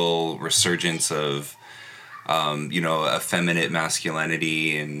real resurgence of effeminate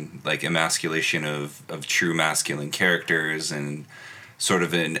masculinity and like emasculation of true masculine characters and sort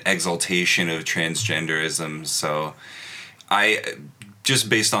of an exaltation of transgenderism. So just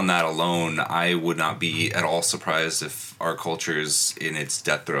based on that alone, I would not be at all surprised if our culture's in its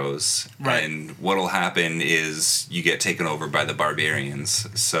death throes. Right. And what'll happen is you get taken over by the barbarians.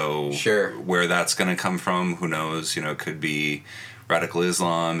 So Sure. where that's going to come from, who knows? It could be radical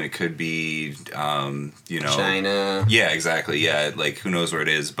Islam. It could be, China. Yeah, exactly. Yeah, like who knows where it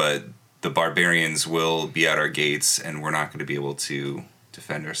is, but the barbarians will be at our gates, and we're not going to be able to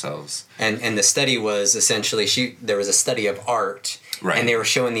defend ourselves. And the study was essentially there was a study of art, right. And they were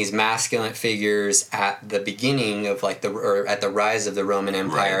showing these masculine figures at the beginning of at the rise of the Roman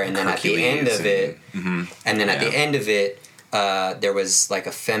Empire, right. and then Hercules at the end of it, and then at the end of it, there was like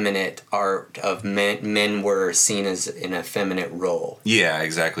a feminine art of men were seen as in a feminine role. Yeah,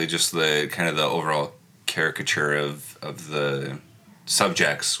 exactly. Just the kind of the overall caricature of the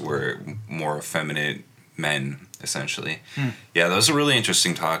subjects were more effeminate men, essentially. Yeah, that was a really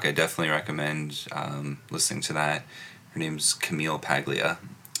interesting talk. I definitely recommend listening to that. Her name's Camille Paglia.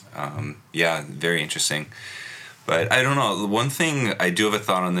 Yeah, very interesting. But I don't know. One thing I do have a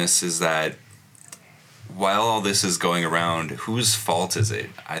thought on this is that while all this is going around, whose fault is it?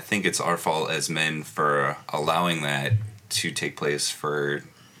 I think it's our fault as men for allowing that to take place, for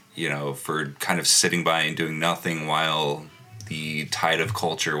kind of sitting by and doing nothing while the tide of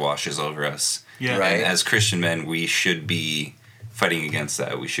culture washes over us. Yeah. Right. And as Christian men, we should be fighting against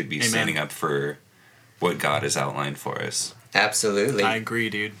that. We should be Amen. standing up for what God has outlined for us. Absolutely. I agree,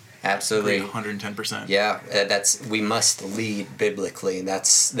 dude. Absolutely. 110%. Yeah, we must lead biblically. That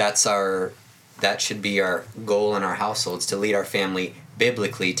should be our goal in our households, to lead our family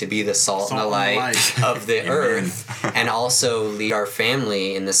biblically, to be the salt and the light of the earth, and also lead our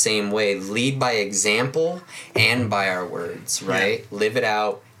family in the same way. Lead by example and by our words, right? Yeah. Live it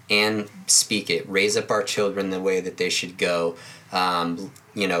out and speak it. Raise up our children the way that they should go.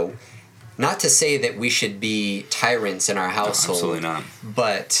 Not to say that we should be tyrants in our household. No, absolutely not.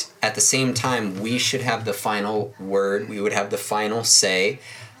 But at the same time, we should have the final word. We would have the final say.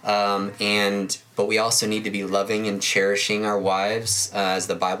 But we also need to be loving and cherishing our wives, as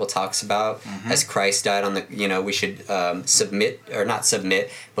the Bible talks about. Mm-hmm. As Christ died on we should not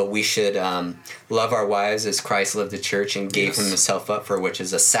submit, but we should love our wives as Christ loved the church and gave himself up for, which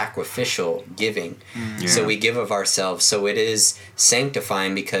is a sacrificial giving. Mm-hmm. So we give of ourselves. So it is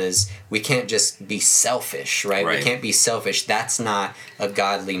sanctifying, because we can't just be selfish, right? We can't be selfish. That's not a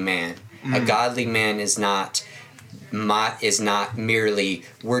godly man. Mm-hmm. A godly man is not merely,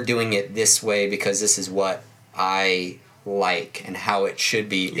 we're doing it this way because this is what I like and how it should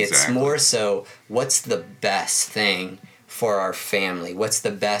be. Exactly. It's more so, what's the best thing for our family? What's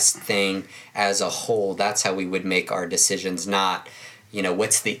the best thing as a whole? That's how we would make our decisions, not,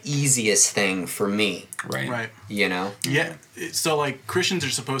 what's the easiest thing for me? Right. Yeah. So, like, Christians are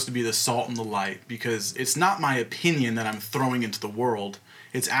supposed to be the salt and the light, because it's not my opinion that I'm throwing into the world.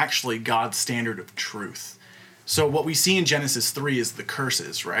 It's actually God's standard of truth. So what we see in Genesis 3 is the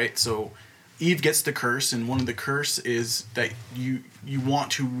curses, right? So Eve gets the curse, and one of the curse is that you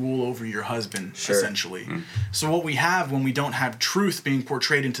want to rule over your husband, essentially. Mm-hmm. So what we have when we don't have truth being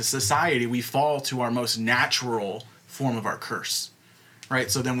portrayed into society, we fall to our most natural form of our curse,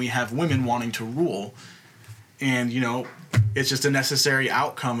 right? So then we have women wanting to rule, and, it's just a necessary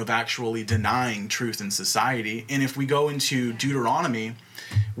outcome of actually denying truth in society. And if we go into Deuteronomy,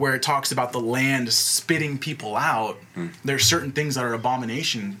 where it talks about the land spitting people out, there's certain things that are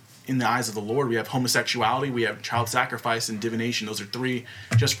abomination in the eyes of the Lord. We have homosexuality, we have child sacrifice, and divination. Those are three,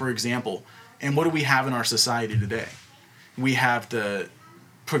 just for example. And what do we have in our society today? We have the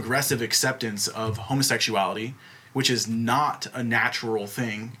progressive acceptance of homosexuality, which is not a natural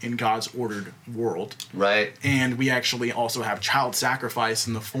thing in God's ordered world. Right. And we actually also have child sacrifice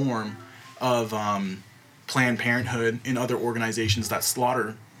in the form of Planned Parenthood and other organizations that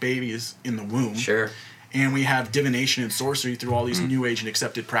slaughter babies in the womb. Sure. And we have divination and sorcery through all these new age and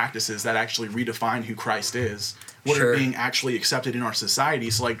accepted practices that actually redefine who Christ is. What are being actually accepted in our society.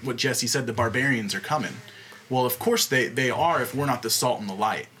 So like what Jesse said, the barbarians are coming. Well, of course they are, if we're not the salt and the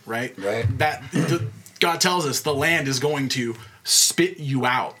light, right? Right. God tells us the land is going to spit you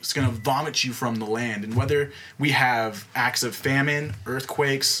out. It's going to vomit you from the land. And whether we have acts of famine,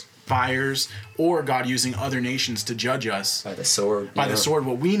 earthquakes, fires, or God using other nations to judge us by the sword. The sword,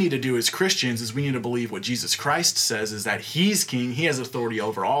 what we need to do as Christians is we need to believe what Jesus Christ says, is that he's king, he has authority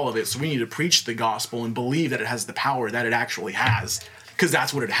over all of it. So we need to preach the gospel and believe that it has the power that it actually has, because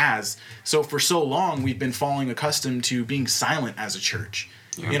that's what it has. So for so long, we've been falling accustomed to being silent as a church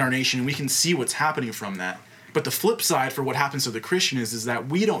in our nation, and we can see what's happening from that. But the flip side for what happens to the Christian is that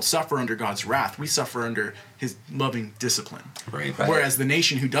we don't suffer under God's wrath. We suffer under his loving discipline. Right. Whereas the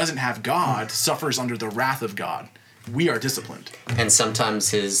nation who doesn't have God suffers under the wrath of God. We are disciplined. And sometimes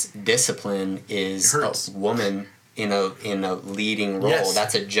his discipline is a woman in a leading role. Yes.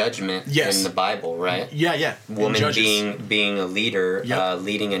 That's a judgment Yes. in the Bible, right? Yeah. Woman Judges. being a leader, Yep.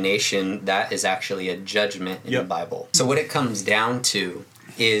 leading a nation, that is actually a judgment in the Yep. Bible. So what it comes down to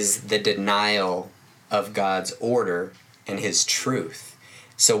is the denial of God's order and his truth.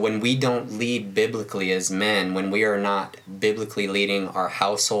 So when we don't lead biblically as men, when we are not biblically leading our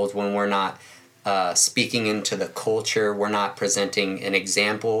households, when we're not speaking into the culture, we're not presenting an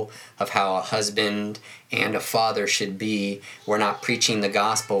example of how a husband and a father should be, we're not preaching the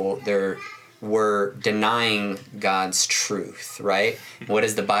gospel, we're denying God's truth, right? What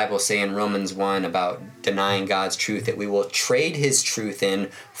does the Bible say in Romans 1 about denying God's truth? That we will trade his truth in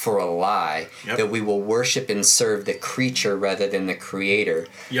for a lie. Yep. That we will worship and serve the creature rather than the creator.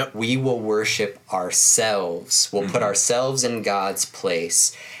 Yep. We will worship ourselves. We'll put ourselves in God's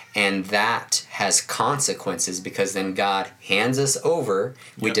place. And that has consequences because then God hands us over.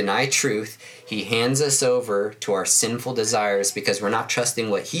 We Yep. deny truth. He hands us over to our sinful desires because we're not trusting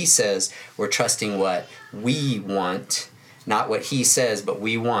what he says. We're trusting what we want. Not what he says, but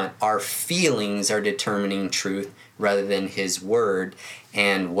we want. Our feelings are determining truth rather than his word.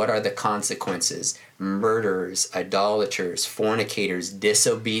 And what are the consequences? Murderers, idolaters, fornicators,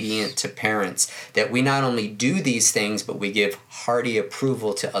 disobedient to parents, that we not only do these things, but we give hearty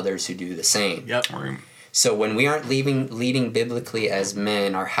approval to others who do the same. Yep. Right. So when we aren't leading biblically as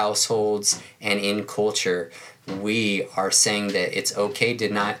men, our households and in culture, we are saying that it's okay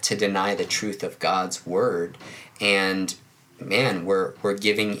to deny the truth of God's word. And man, we're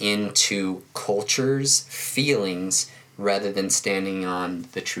giving in to culture's feelings rather than standing on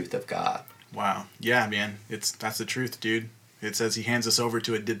the truth of God. Wow. Yeah, man. That's the truth, dude. It says he hands us over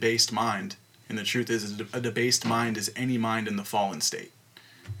to a debased mind. And the truth is a debased mind is any mind in the fallen state.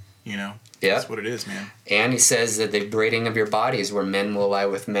 You know? Yeah. That's what it is, man. And he says that the braiding of your bodies, where men will lie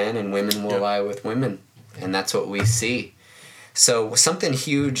with men and women will Yep. lie with women. And that's what we see. So something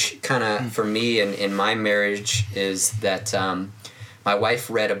huge kind of for me in my marriage is that my wife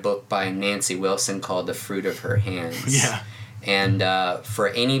read a book by Nancy Wilson called The Fruit of Her Hands. Yeah. And for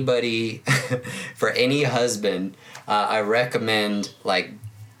anybody, for any husband, I recommend like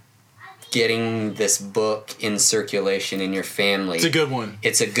getting this book in circulation in your family. It's a good one.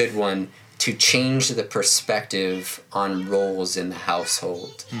 It's a good one to change the perspective on roles in the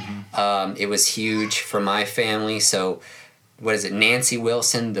household. It was huge for my family. So, what is it? Nancy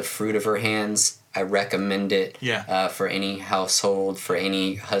Wilson, The Fruit of Her Hands. I recommend it for any household, for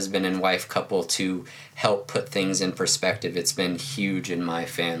any husband and wife couple to help put things in perspective. It's been huge in my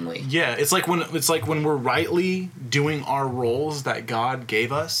family. Yeah, it's like when we're rightly doing our roles that God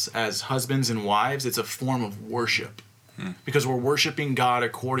gave us as husbands and wives, it's a form of worship. Because we're worshiping God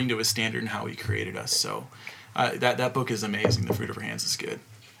according to his standard and how he created us. So that book is amazing. The Fruit of Her Hands is good.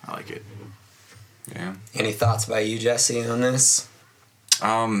 I like it. Yeah. Any thoughts by you, Jesse, on this?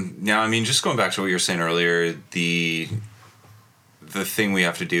 Yeah, I mean, just going back to what you were saying earlier, the thing we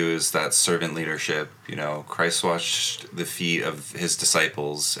have to do is that servant leadership. You know, Christ washed the feet of his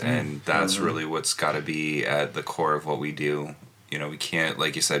disciples, and that's really what's got to be at the core of what we do. You know, we can't,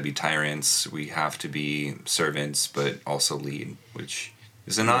 like you said, be tyrants. We have to be servants, but also lead, which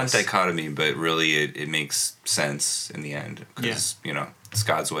is a non-dichotomy, but really it makes sense in the end because, you know, it's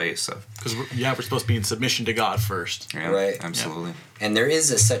God's way, so. Because we're supposed to be in submission to God first. Yeah, Right. absolutely. And there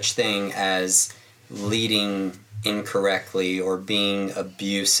is a such thing as leading incorrectly or being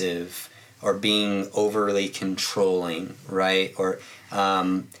abusive or being overly controlling, right? Or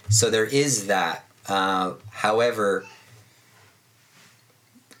so there is that. However,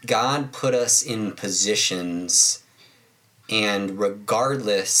 God put us in positions, and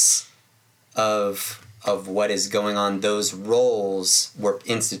regardless of what is going on, those roles were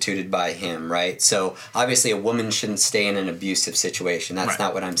instituted by him, right? So obviously a woman shouldn't stay in an abusive situation. That's Right.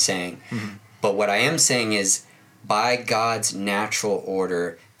 not what I'm saying. But what I am saying is, by God's natural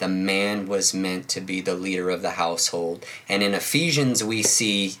order, the man was meant to be the leader of the household. And in Ephesians, we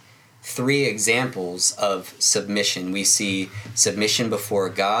see 3 examples of submission. We see submission before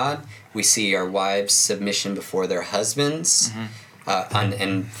God. We see our wives' submission before their husbands.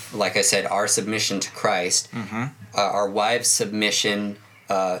 And like I said, our submission to Christ. Our wives' submission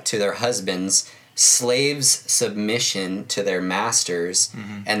to their husbands. Slaves' submission to their masters.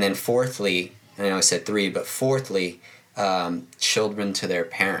 And then fourthly, I know I said 3, but fourthly, children to their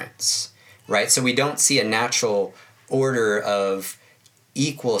parents. Right? So we don't see a natural order of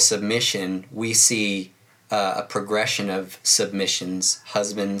equal submission. We see a progression of submissions,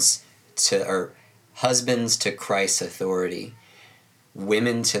 husbands to Christ's authority,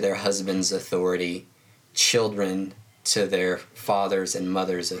 women to their husband's authority, children to their fathers' and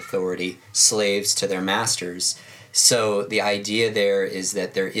mothers' authority, slaves to their masters. So the idea there is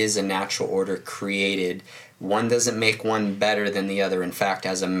that there is a natural order created. One doesn't make one better than the other. In fact,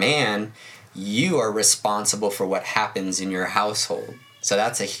 as a man, you are responsible for what happens in your household. So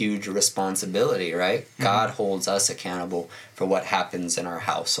that's a huge responsibility, right? Mm-hmm. God holds us accountable for what happens in our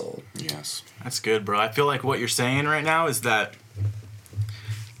household. Yes. That's good, bro. I feel like what you're saying right now is that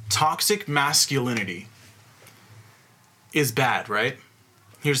toxic masculinity is bad, right?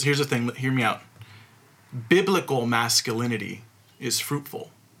 Here's the thing. Hear me out. Biblical masculinity is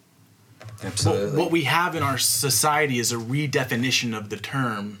fruitful. Absolutely. What we have in our society is a redefinition of the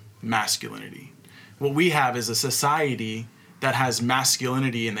term masculinity. What we have is a society that has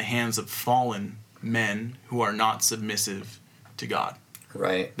masculinity in the hands of fallen men who are not submissive to God.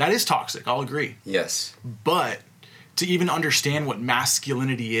 Right. That is toxic, I'll agree. Yes. But to even understand what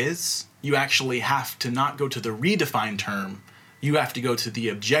masculinity is, you actually have to not go to the redefined term. You have to go to the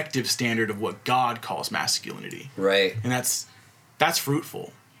objective standard of what God calls masculinity. Right. And that's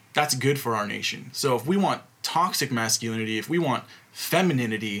fruitful. That's good for our nation. So if we want toxic masculinity, if we want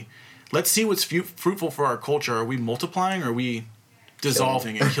femininity, let's see what's fruitful for our culture. Are we multiplying or are we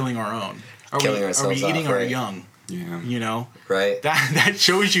dissolving and killing our own? Are we eating our young? Yeah. You know? Right. That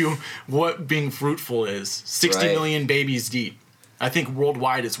shows you what being fruitful is. 60 Right. million babies deep. I think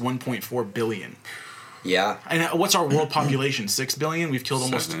worldwide it's 1.4 billion. Yeah. And what's our world population? 6 billion? We've killed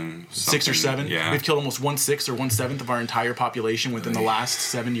almost 6 or 7. Yeah. We've killed almost 1/6 or 1/7 of our entire population within the last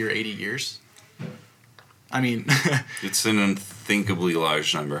 70 or 80 years. I mean, it's an unthinkably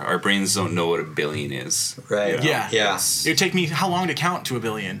large number. Our brains don't know what a billion is. Right. You know? yeah. Yes. It would take me how long to count to a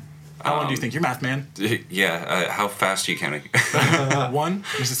billion? How long do you think? You're math man. Yeah. How fast are you counting? 1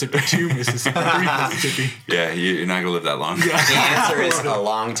 Mississippi, 2 Mississippi, 3 Mississippi. Yeah, you're not gonna live that long. The answer is a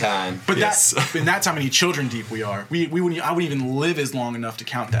long time. But Yes. that's how many children deep we are. I wouldn't even live as long enough to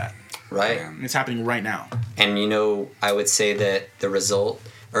count that. Right. Yeah. And it's happening right now. And I would say that the result,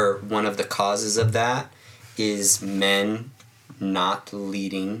 or one of the causes of that, is men not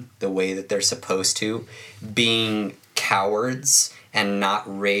leading the way that they're supposed to, being cowards and not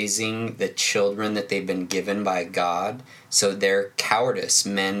raising the children that they've been given by God. So they're cowardice.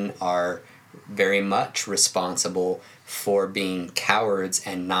 Men are very much responsible for being cowards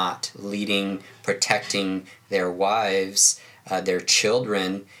and not leading, protecting their wives, their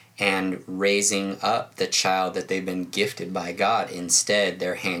children, and raising up the child that they've been gifted by God. Instead,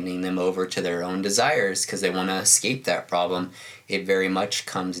 they're handing them over to their own desires because they want to escape that problem. It very much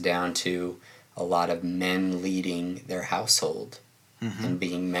comes down to a lot of men leading their household and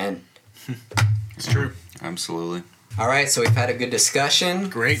being men. It's true. Absolutely. All right, so we've had a good discussion.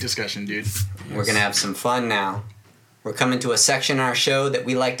 Great discussion, dude. We're going to have some fun now. We're coming to a section in our show that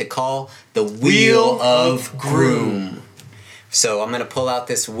we like to call the Wheel of Groom. So I'm going to pull out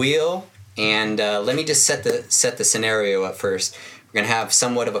this wheel, and let me just set the scenario up first. We're going to have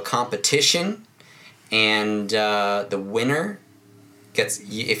somewhat of a competition, and the winner gets...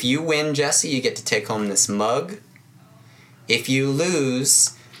 If you win, Jesse, you get to take home this mug. If you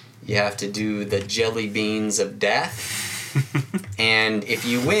lose, you have to do the jelly beans of death. And if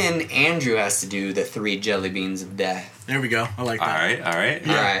you win, Andrew has to do the 3 jelly beans of death. There we go. I like that. All right.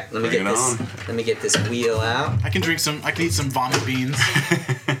 All right, let me get this wheel out. I can eat some vomit beans.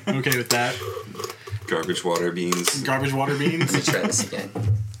 I'm okay with that. Garbage water beans. Garbage water beans. Let me try this again.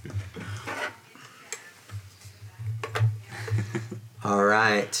 All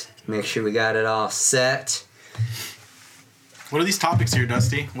right, make sure we got it all set. What are these topics here,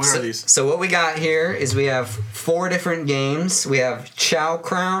 Dusty? What are these? So what we got here is we have 4 different games. We have Chow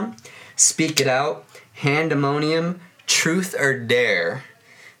Crown, Speak It Out, Handemonium, Truth or Dare.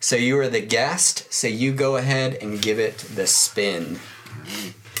 So you are the guest, so you go ahead and give it the spin.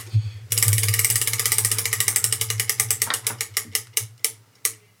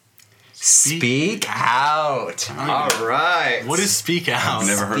 Speak out. All right. What is Speak Out? I've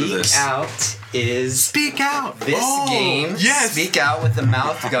never heard of this. Speak out is Speak Out. this game. Yes. Speak out with the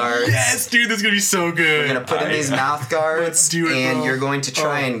mouth guards. Yes, dude, this is gonna be so good. We're gonna put in these mouth guards, Let's do it, and bro. you're going to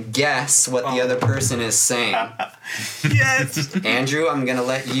try and guess what the other person is saying. Yes. Andrew, I'm gonna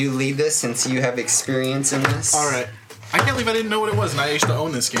let you lead this since you have experience in this. All right. I can't believe I didn't know what it was, and I used to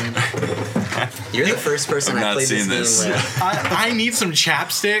own this game. You're the first person I'm I not played seeing this this. game with. I need some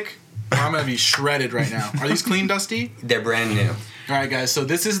chapstick, or I'm gonna be shredded right now. Are these clean, Dusty? They're brand new. All right, guys. So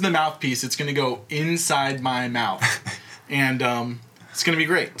this is the mouthpiece. It's gonna go inside my mouth, and it's gonna be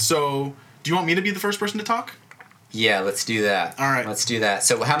great. So, do you want me to be the first person to talk? Yeah, let's do that. All right. Let's do that.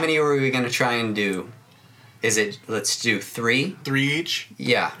 So how many are we gonna try and do? Let's do 3? 3 each.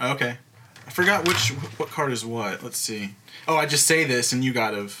 Yeah. Okay. I forgot what card is what. Let's see. Oh, I just say this and you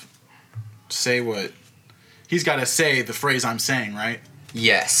gotta say what. He's gotta say the phrase I'm saying, right?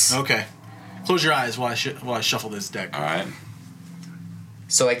 Yes. Okay. Close your eyes while I shuffle this deck. All right.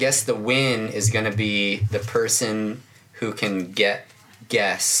 So I guess the win is going to be the person who can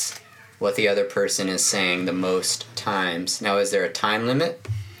guess what the other person is saying the most times. Now, is there a time limit?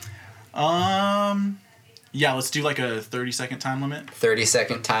 Yeah, let's do like a 30-second time limit.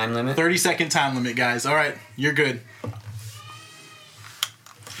 30-second time limit? 30-second time limit, guys. All right, you're good. All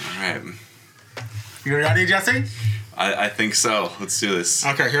right. You ready, Jesse? I think so. Let's do this.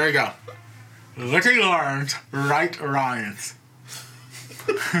 Okay, here we go. Witty Lawrence, right Ryans.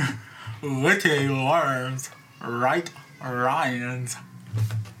 Witty Lawrence, right Ryans.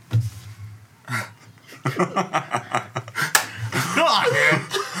 Come on, man.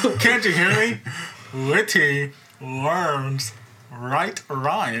 Can't you hear me? Witty worms, right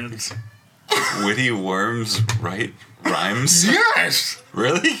Ryans. Witty worms, right? Rhymes? Yes!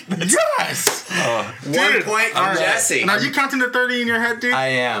 Really? Yes! 1 Dude, point for all right. Jesse. Now you counting to 30 in your head, dude? I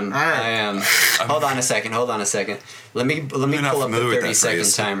am. All right. I am. Hold on a second. Let me not pull up the familiar with that 30-second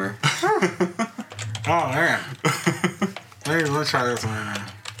phrase. timer. Oh, man. Let's try this one.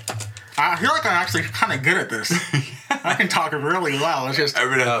 I feel like I'm actually kind of good at this. I can talk really well. It's just...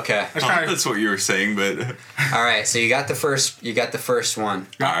 Okay. Let's try. That's what you were saying, but All right. So you got the first one.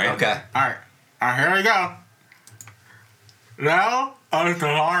 all right. Okay. All right. Here we go. Now, on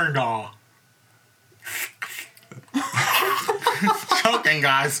the horn doll. Choking,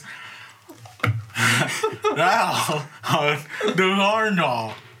 guys. Now, on the horn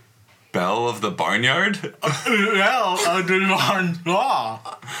doll. Belle of the barnyard? Now, on the horn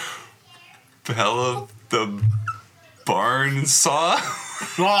doll. Belle of the barn saw?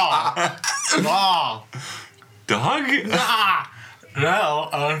 Doll. Doll. Dog? Now,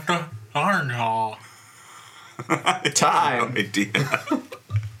 on the horn doll. Time. No idea.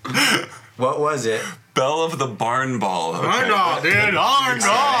 What was it? Belle of the barn ball. Okay. Horn doll, dude. Horn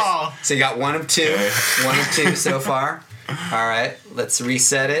doll. So you got 1 of 2. 1 of 2 so far. All right. Let's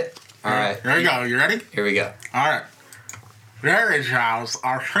reset it. All right. Here we go. You ready? Here we go. All right. Marriage vows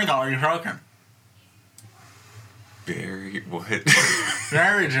are frequently broken. Very what?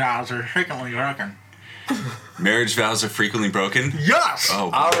 Marriage vows are frequently broken. Marriage vows are frequently broken? Yes! Oh,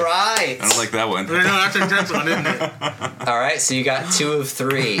 All right. I don't like that one. I know, that's an intense one, isn't it? All right. So you got 2 of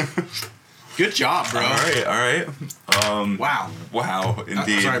 3. Good job, bro. All right. Wow. Wow,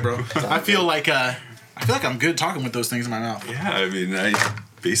 indeed. Sorry, bro. I feel like I'm good talking with those things in my mouth. Yeah, I mean, I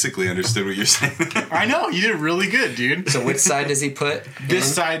basically understood what you're saying. I know, you did really good, dude. So which side does he put? This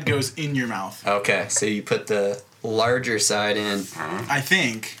in? side goes in your mouth. Okay. So you put the larger side in. I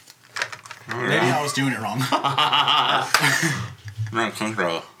think. Maybe I was doing it wrong. Not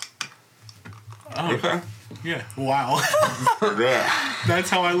control. Oh, Okay. yeah. Wow. Yeah. That's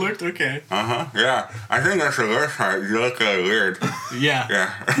how I looked? Okay. Yeah. I think that's the worst part. You look weird. Yeah.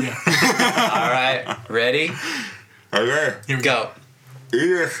 Yeah. All right. Ready? Okay. Here we Go.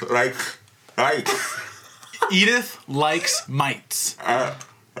 Edith likes Edith likes mites.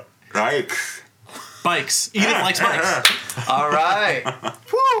 likes. Bikes. Edith likes bikes. All right.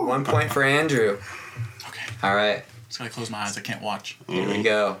 1 point for Andrew. Okay. All right. Just gotta close my eyes. I can't watch. Here we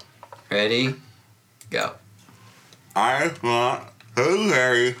go. Ready? Go. I want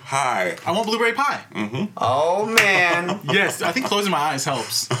blueberry pie. I want blueberry pie. Oh, man. Yes, I think closing my eyes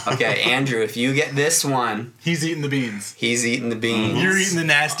helps. Okay, Andrew, if you get this one, He's eating the beans. he's eating the beans. You're eating the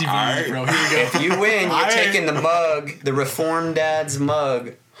nasty beans, Alright. bro. Here we go. If you win, you're Alright. taking the mug, the Reformed Dad's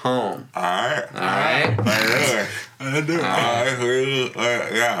mug, home. Alright. All right? I do.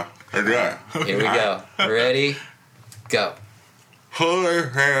 Yeah. I do it. Here we go. Ready? Go. Polar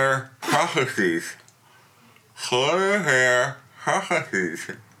hair prophecies. Polar hair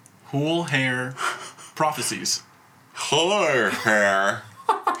prophecies. Cool hair prophecies. Polar hair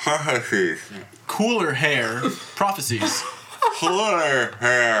prophecies. Cooler hair prophecies. Polar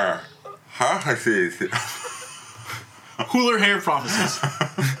hair prophecies. Cooler hair prophecies.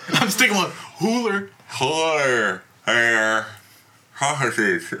 I'm sticking with hooler. Polar hair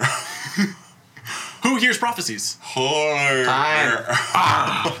prophecies. Who hears prophecies? Polar Time.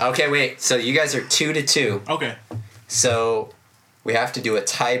 hair. Okay, wait. So you guys are 2-2. Okay. So we have to do a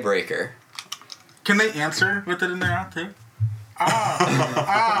tiebreaker. Can they answer with it in their mouth too?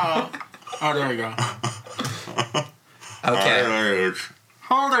 Oh, there we go. Okay.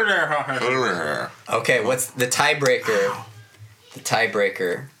 Hold her there, prophecies. Polar hair. Okay, what's the tiebreaker? The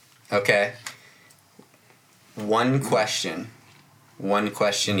tiebreaker. Okay. One question. One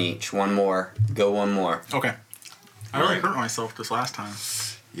question each. One more. Go one more. Okay. I really Alright. hurt myself this last time.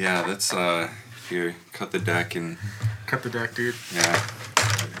 Yeah, that's here. Cut the deck and Cut the deck, dude. yeah.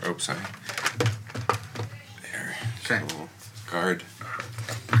 Oh, sorry. There. Okay. So, guard.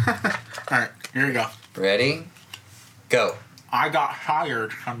 All right, here we go. Ready? Go. I got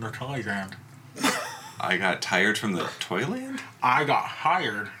hired from the Toyland. I got tired from the Toyland. I got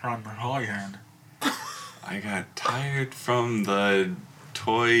hired from the Toyland. I got tired from the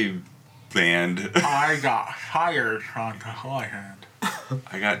toy band. I got hired from the Toyland.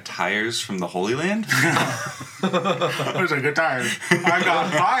 I got tires from the Holy Land. Those are good times. I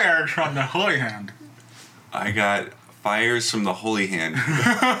got hired from the Toyland. I got fires from the Holy Hand.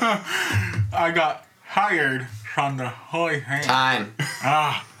 I got hired from the Toyland. Time.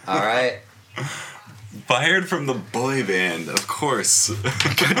 Ah, All right. Fired from the boy band, of course.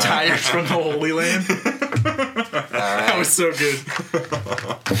 got tired from the Holy Land. All That right. was so good.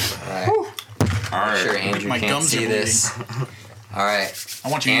 All right. All right. Sure, Andrew My can't gums see are this. All right. I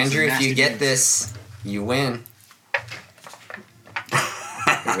want you to Andrew, use some if you nasty get beans. this, you win.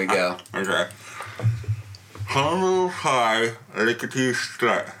 Here we go. Okay. Hello, hi, lickety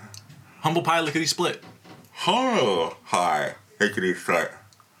split. Humble pie lickety split. Hello, hi, lickety split.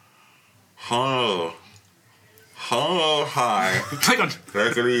 Hello. Hello, hi, It's like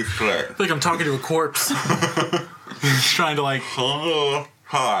lickety split. it's like I'm talking to a corpse. Just trying to like, Hello,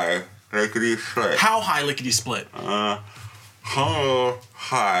 hi, lickety split. how high lickety split? Hello,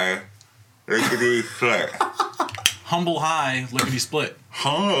 hi, lickety split. Humble high lickety split.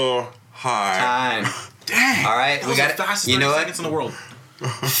 Hello, hi. Time. Dang. All right, that we was got the it. fastest You 30 know what? seconds in the world.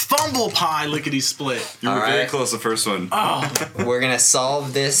 Fumble pie lickety split. You were All very right. close the first one. Oh, We're gonna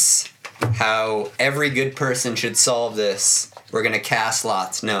solve this how every good person should solve this. We're gonna cast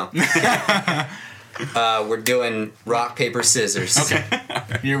lots. No. We're doing rock, paper, scissors. okay.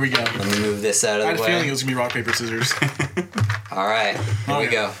 Here we go. Let me move this out I of had the a feeling it way. was gonna be rock paper scissors. All right, here we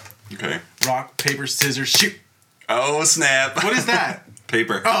Okay. go. Okay. Rock paper scissors shoot. Oh, snap. What is that?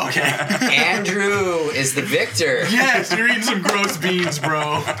 Paper. Oh, okay. Andrew is the victor. Yes, you're eating some gross beans, bro.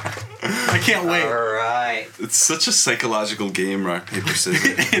 I can't wait. All right. It's such a psychological game, rock, paper,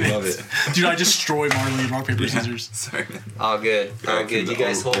 scissors. Love it. Dude, I destroy Marley in rock paper scissors. Sorry. All good. All good. You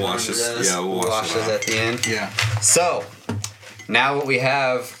guys We'll hold on wash to this. those. Yeah, we'll wash it those off. at the end. Yeah. So, now what we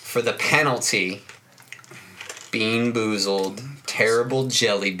have for the penalty: Bean Boozled, terrible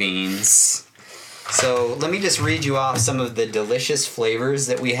jelly beans. So let me just read you off some of the delicious flavors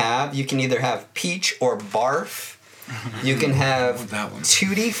that we have. You can either have peach or barf. You can have that one.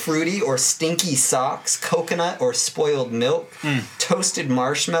 tutti frutti or stinky socks, coconut or spoiled milk, toasted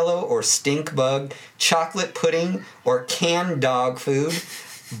marshmallow or stink bug, chocolate pudding or canned dog food,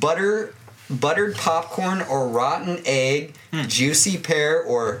 buttered popcorn or rotten egg, juicy pear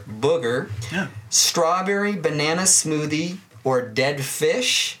or booger, Yeah. strawberry banana smoothie or dead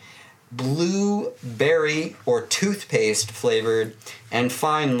fish, blueberry or toothpaste flavored, and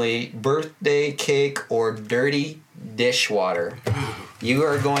finally birthday cake or dirty dishwater. You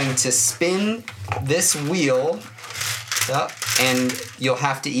are going to spin this wheel up, and you'll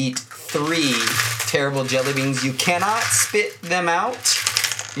have to eat 3 terrible jelly beans. You cannot spit them out.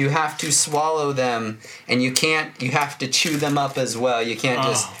 You have to swallow them, and you have to chew them up as well. You can't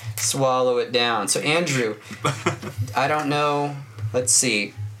just swallow it down. So Andrew, I don't know. Let's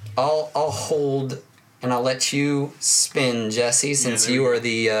see. I'll hold, and I'll let you spin, Jesse, since there you we are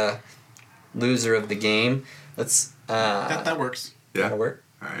the loser of the game. Let's. That works. Yeah. That'll work.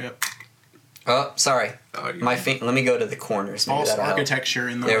 All right. Yep. Oh, sorry. Oh, you- Let me go to the corners. Maybe False that'll help. architecture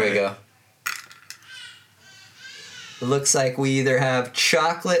in the There way. we go. It looks like we either have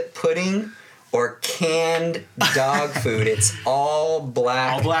chocolate pudding or canned dog food. It's all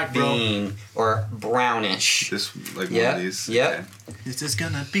black, All black, bro. bean or brownish. This like one Yep, of these. yep. This is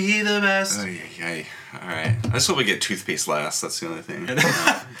gonna be the best. Okay. Ay. All right. I just hope we get toothpaste last. That's the only thing.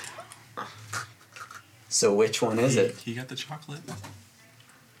 So which one is it? You got the chocolate?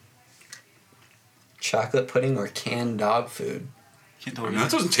 Chocolate pudding or canned dog food? Can't tell I you. mean,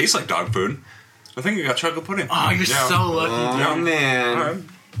 that doesn't taste like dog food. I think you got chocolate pudding. Oh, you're Yeah. so lucky. Oh Yeah. man. All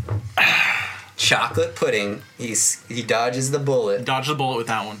right. Chocolate pudding. He dodges the bullet. Dodge the bullet with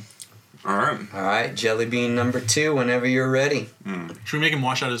that one. All right. All right, jelly bean number 2 whenever you're ready. Should we make him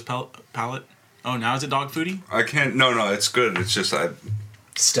wash out his palate? Oh, now is it dog foodie? I can't. No, it's good. It's just I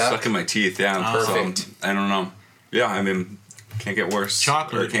stuck in my teeth. Yeah. Perfect. So, I don't know. Yeah. I mean, can't get worse.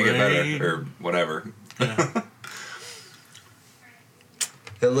 Chocolate, Or can't get right? better or whatever. Yeah.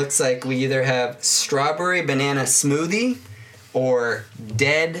 It looks like we either have strawberry banana smoothie or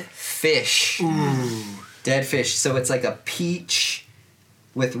dead fish. Ooh. Dead fish. So it's like a peach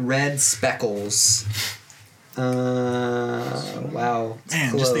with red speckles. Wow. It's Man,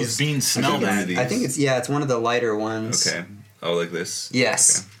 close. just these beans smell one of bad. these. I think it's one of the lighter ones. Okay. Oh, like this?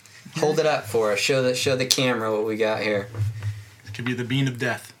 Yes. Hold it up for us. Show the camera what we got here. It could be the bean of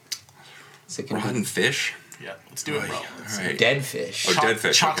death. So it can Rotten fish? Yeah, let's do it, bro. All right. dead fish. Oh, dead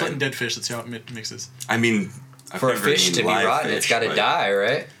fish. Chocolate okay. and dead fish. Let's see how it mixes. I mean, I've For a never fish eaten to be live rotten, fish, it's got to but- die,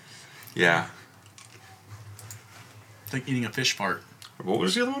 right? Yeah. It's like eating a fish fart. What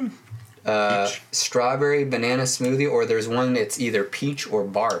was the other one? Peach. Strawberry banana smoothie, or there's one that's either peach or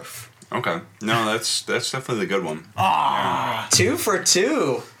barf. Okay. No, that's definitely the good one. Ah, 2 for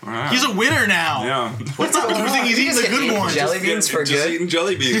 2. Wow. he's a winner now. Yeah. What's going on? He's eating Just the good eating one. Jelly beans for Just good. eating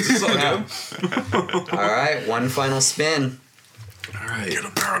jelly beans. It's all Yeah. good. All right, one final spin. All right. Get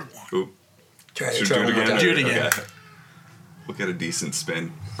a bad one. Ooh. Try Should try we one do more it time. again? Do it again. Okay. We'll get a decent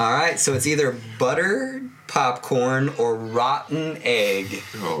spin. All right, so it's either buttered popcorn or rotten egg,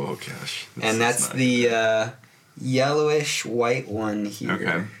 Oh gosh. This and is that's not the good. yellowish white one here.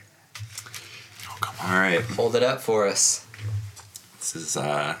 Okay. Oh, come on. All right. Hold it up for us. This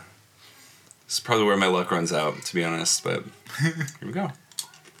is probably where my luck runs out, to be honest. But here we go.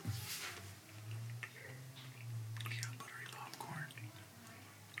 Buttery popcorn.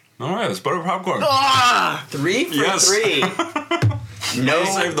 All right, it's butter popcorn. Ah! 3 for Yes. 3. No.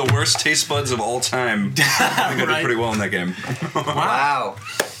 I have the worst taste buds of all time. I think I did Right. pretty well in that game. Wow.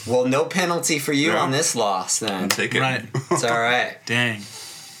 Well, no penalty for you Yeah. on this loss then. Take it. Right. It's all right. Dang.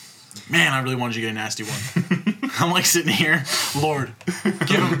 Man, I really wanted you to get a nasty one. I'm like sitting here, Lord, give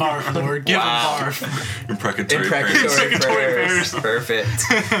him barf, Lord, give Wow. him barf. Imprecatory Imprecatory prayers. Imprecatory prayers. prayers.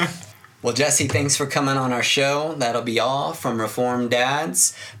 Perfect. Well, Jesse, thanks for coming on our show. That'll be all from Reformed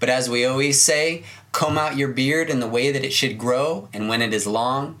Dads. But as we always say, comb out your beard in the way that it should grow, and when it is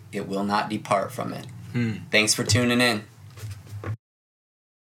long, it will not depart from it. Thanks for tuning in.